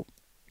ago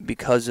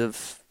because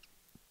of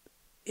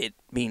it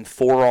being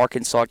 4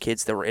 Arkansas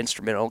kids that were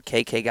instrumental.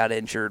 KK got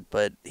injured,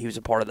 but he was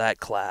a part of that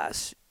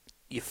class.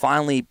 You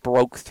finally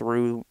broke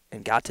through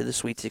and got to the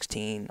Sweet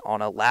 16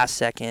 on a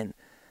last-second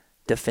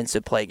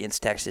defensive play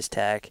against Texas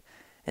Tech,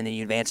 and then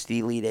you advanced to the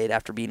Elite Eight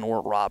after beating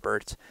Oral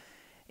Roberts.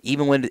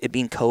 Even when it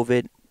being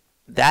COVID,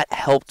 that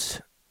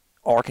helped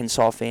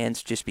Arkansas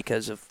fans just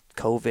because of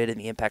COVID and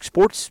the impact.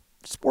 Sports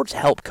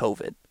helped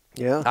COVID.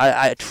 Yeah.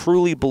 I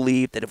truly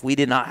believe that if we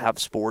did not have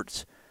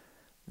sports,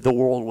 the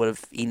world would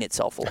have eaten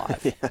itself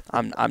alive. Yeah.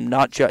 I'm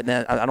not I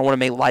don't want to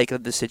make light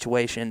of the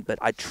situation, but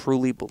I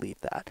truly believe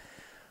that.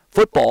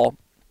 Football,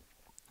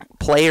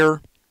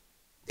 player,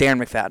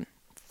 Darren McFadden.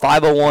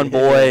 501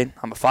 boy.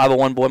 I'm a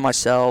 501 boy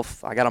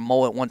myself. I got a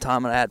mullet one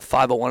time and I had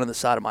 501 on the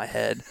side of my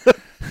head.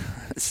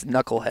 This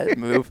knucklehead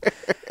move.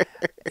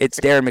 It's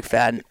Darren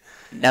McFadden.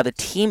 Now, the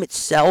team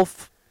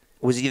itself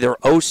was either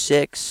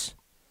 06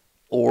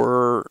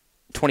 or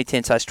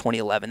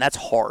 2010/2011. That's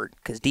hard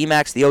because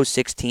D-Max, the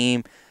 06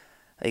 team,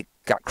 they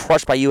got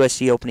crushed by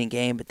USC opening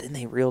game, but then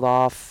they reeled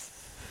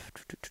off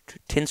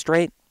 10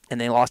 straight,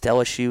 and they lost to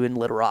LSU in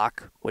Little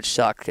Rock, which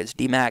sucked because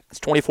D-Mac, it's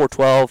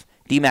 24-12.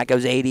 D-Mac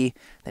goes 80,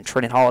 then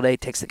Trenton Holiday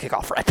takes the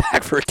kickoff right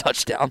back for a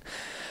touchdown.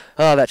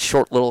 Oh, that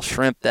short little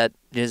shrimp that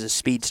is a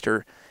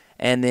speedster.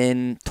 And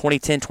then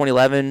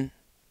 2010-2011,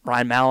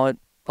 Ryan Mallett,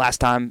 last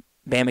time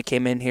Bama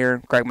came in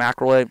here, Greg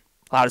McElroy,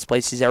 loudest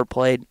place he's ever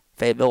played,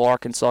 Fayetteville,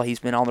 Arkansas. He's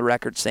been on the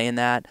record saying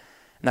that.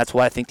 And that's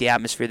why I think the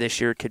atmosphere this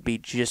year could be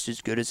just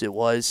as good as it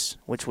was,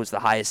 which was the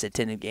highest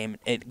attended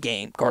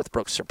game. Garth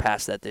Brooks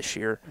surpassed that this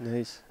year.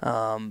 Nice.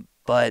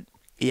 But,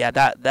 yeah,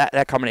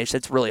 that combination,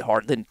 it's really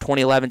hard. Then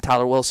 2011,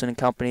 Tyler Wilson and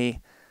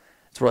company,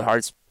 it's really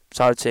hard.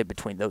 So I would say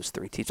between those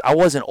 3 teams. I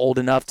wasn't old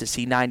enough to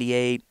see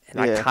 98,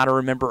 and I kind of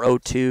remember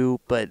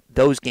 02, but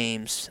those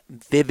games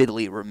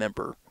vividly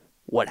remember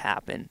what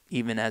happened,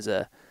 even as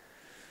a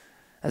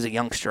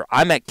youngster.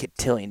 I'm at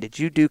Cotillion. Did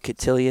you do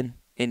Cotillion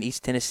in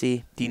East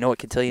Tennessee? Do you know what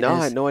Cotillion is? No,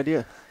 I had no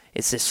idea.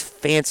 It's this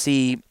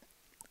fancy,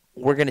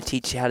 we're going to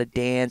teach you how to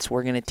dance,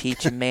 we're going to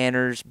teach you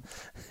manners,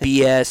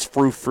 BS,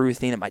 frou-frou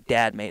thing that my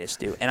dad made us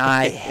do. And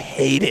I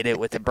hated it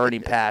with a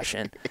burning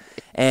passion.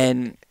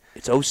 And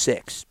it's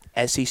 06,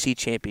 SEC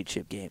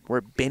championship game. We're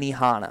at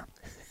Benihana.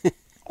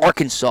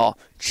 Arkansas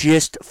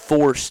just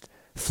forced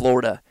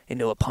Florida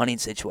into a punting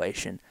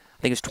situation.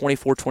 I think it was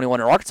 24-21,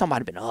 or Arkansas might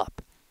have been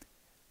up.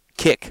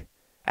 Kick.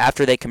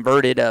 After they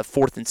converted a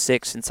 4th and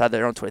 6 inside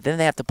their own 20. Then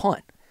they have to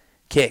punt.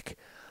 Kick.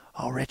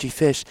 Oh, Reggie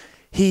Fish.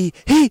 He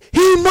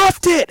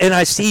muffed it. And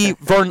I see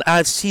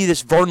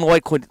this Vern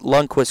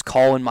Lundquist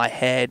call in my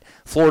head.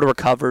 Florida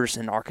recovers,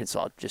 and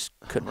Arkansas just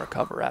couldn't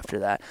recover after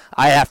that.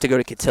 I have to go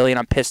to Cotillion.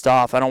 I'm pissed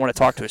off. I don't want to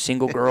talk to a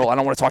single girl. I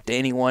don't want to talk to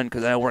anyone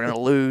because I know we're going to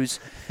lose.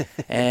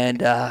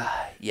 And,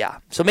 yeah.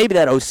 So maybe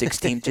that 06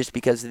 team, just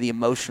because of the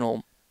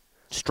emotional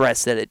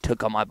stress that it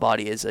took on my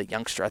body as a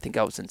youngster. I think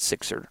I was in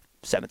 6th or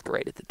 7th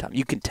grade at the time.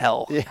 You can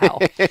tell how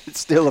it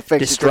still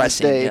affects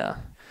distressing. You to this day. Yeah.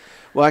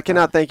 Well, I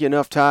cannot thank you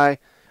enough, Tye.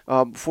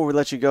 Before we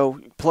let you go,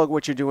 plug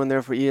what you're doing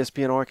there for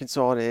ESPN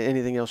Arkansas and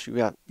anything else you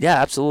got. Yeah,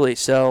 absolutely.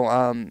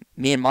 So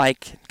me and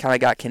Mike kind of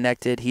got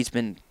connected. He's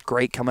been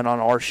great coming on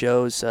our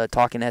shows,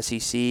 talking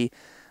SEC.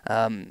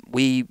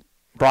 We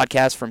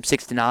broadcast from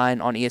 6 to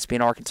 9 on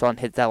ESPN Arkansas and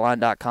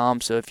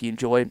hitthatline.com. So if you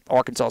enjoy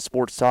Arkansas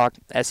sports talk,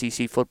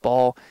 SEC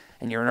football,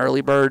 and you're an early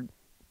bird,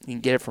 you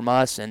can get it from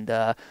us. And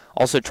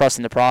also trust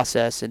in the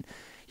process. And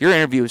your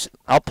interviews,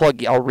 I'll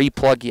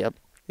re-plug you.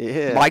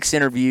 Yeah. Mike's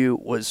interview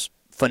was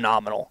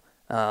phenomenal.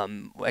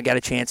 I got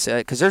a chance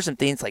because there's some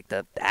things like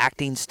the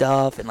acting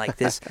stuff and like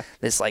this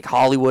like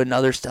Hollywood and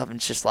other stuff, and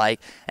it's just like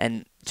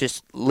and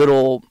just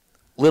little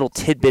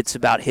tidbits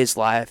about his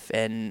life,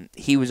 and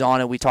he was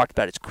on it. We talked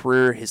about his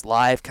career, his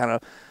life, kind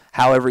of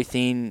how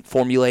everything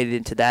formulated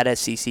into that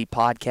SEC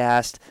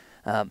podcast.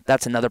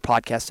 That's another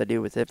podcast I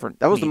do with different.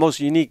 That was the most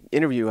unique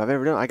interview I've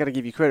ever done. I got to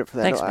give you credit for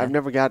that. Thanks, man. I've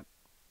never got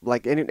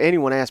like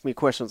anyone ask me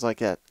questions like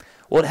that.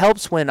 Well, it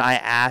helps when I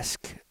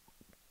ask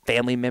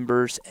family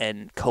members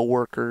and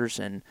coworkers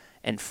and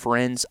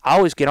friends. I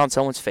always get on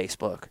someone's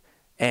Facebook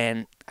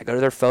and I go to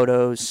their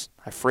photos.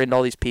 I friend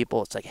all these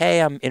people. It's like,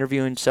 hey, I'm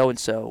interviewing so and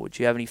so. Would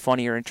you have any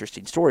funny or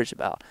interesting stories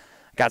about?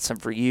 I got some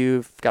for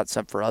you. Got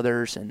some for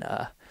others. And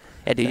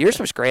yeah, dude, yours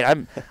was great.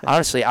 I'm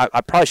honestly, I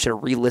probably should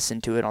have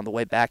re-listened to it on the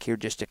way back here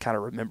just to kind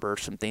of remember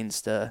some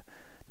things to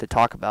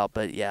talk about.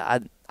 But yeah,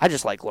 I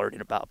just like learning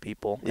about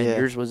people. And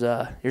yours was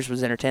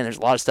entertaining. There's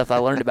a lot of stuff I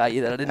learned about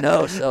you that I didn't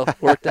know, so it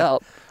worked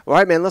out. All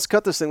right, man, let's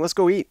cut this thing. Let's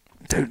go eat.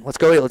 Dude, let's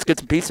go eat. Let's get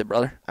some pizza,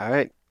 brother. All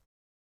right.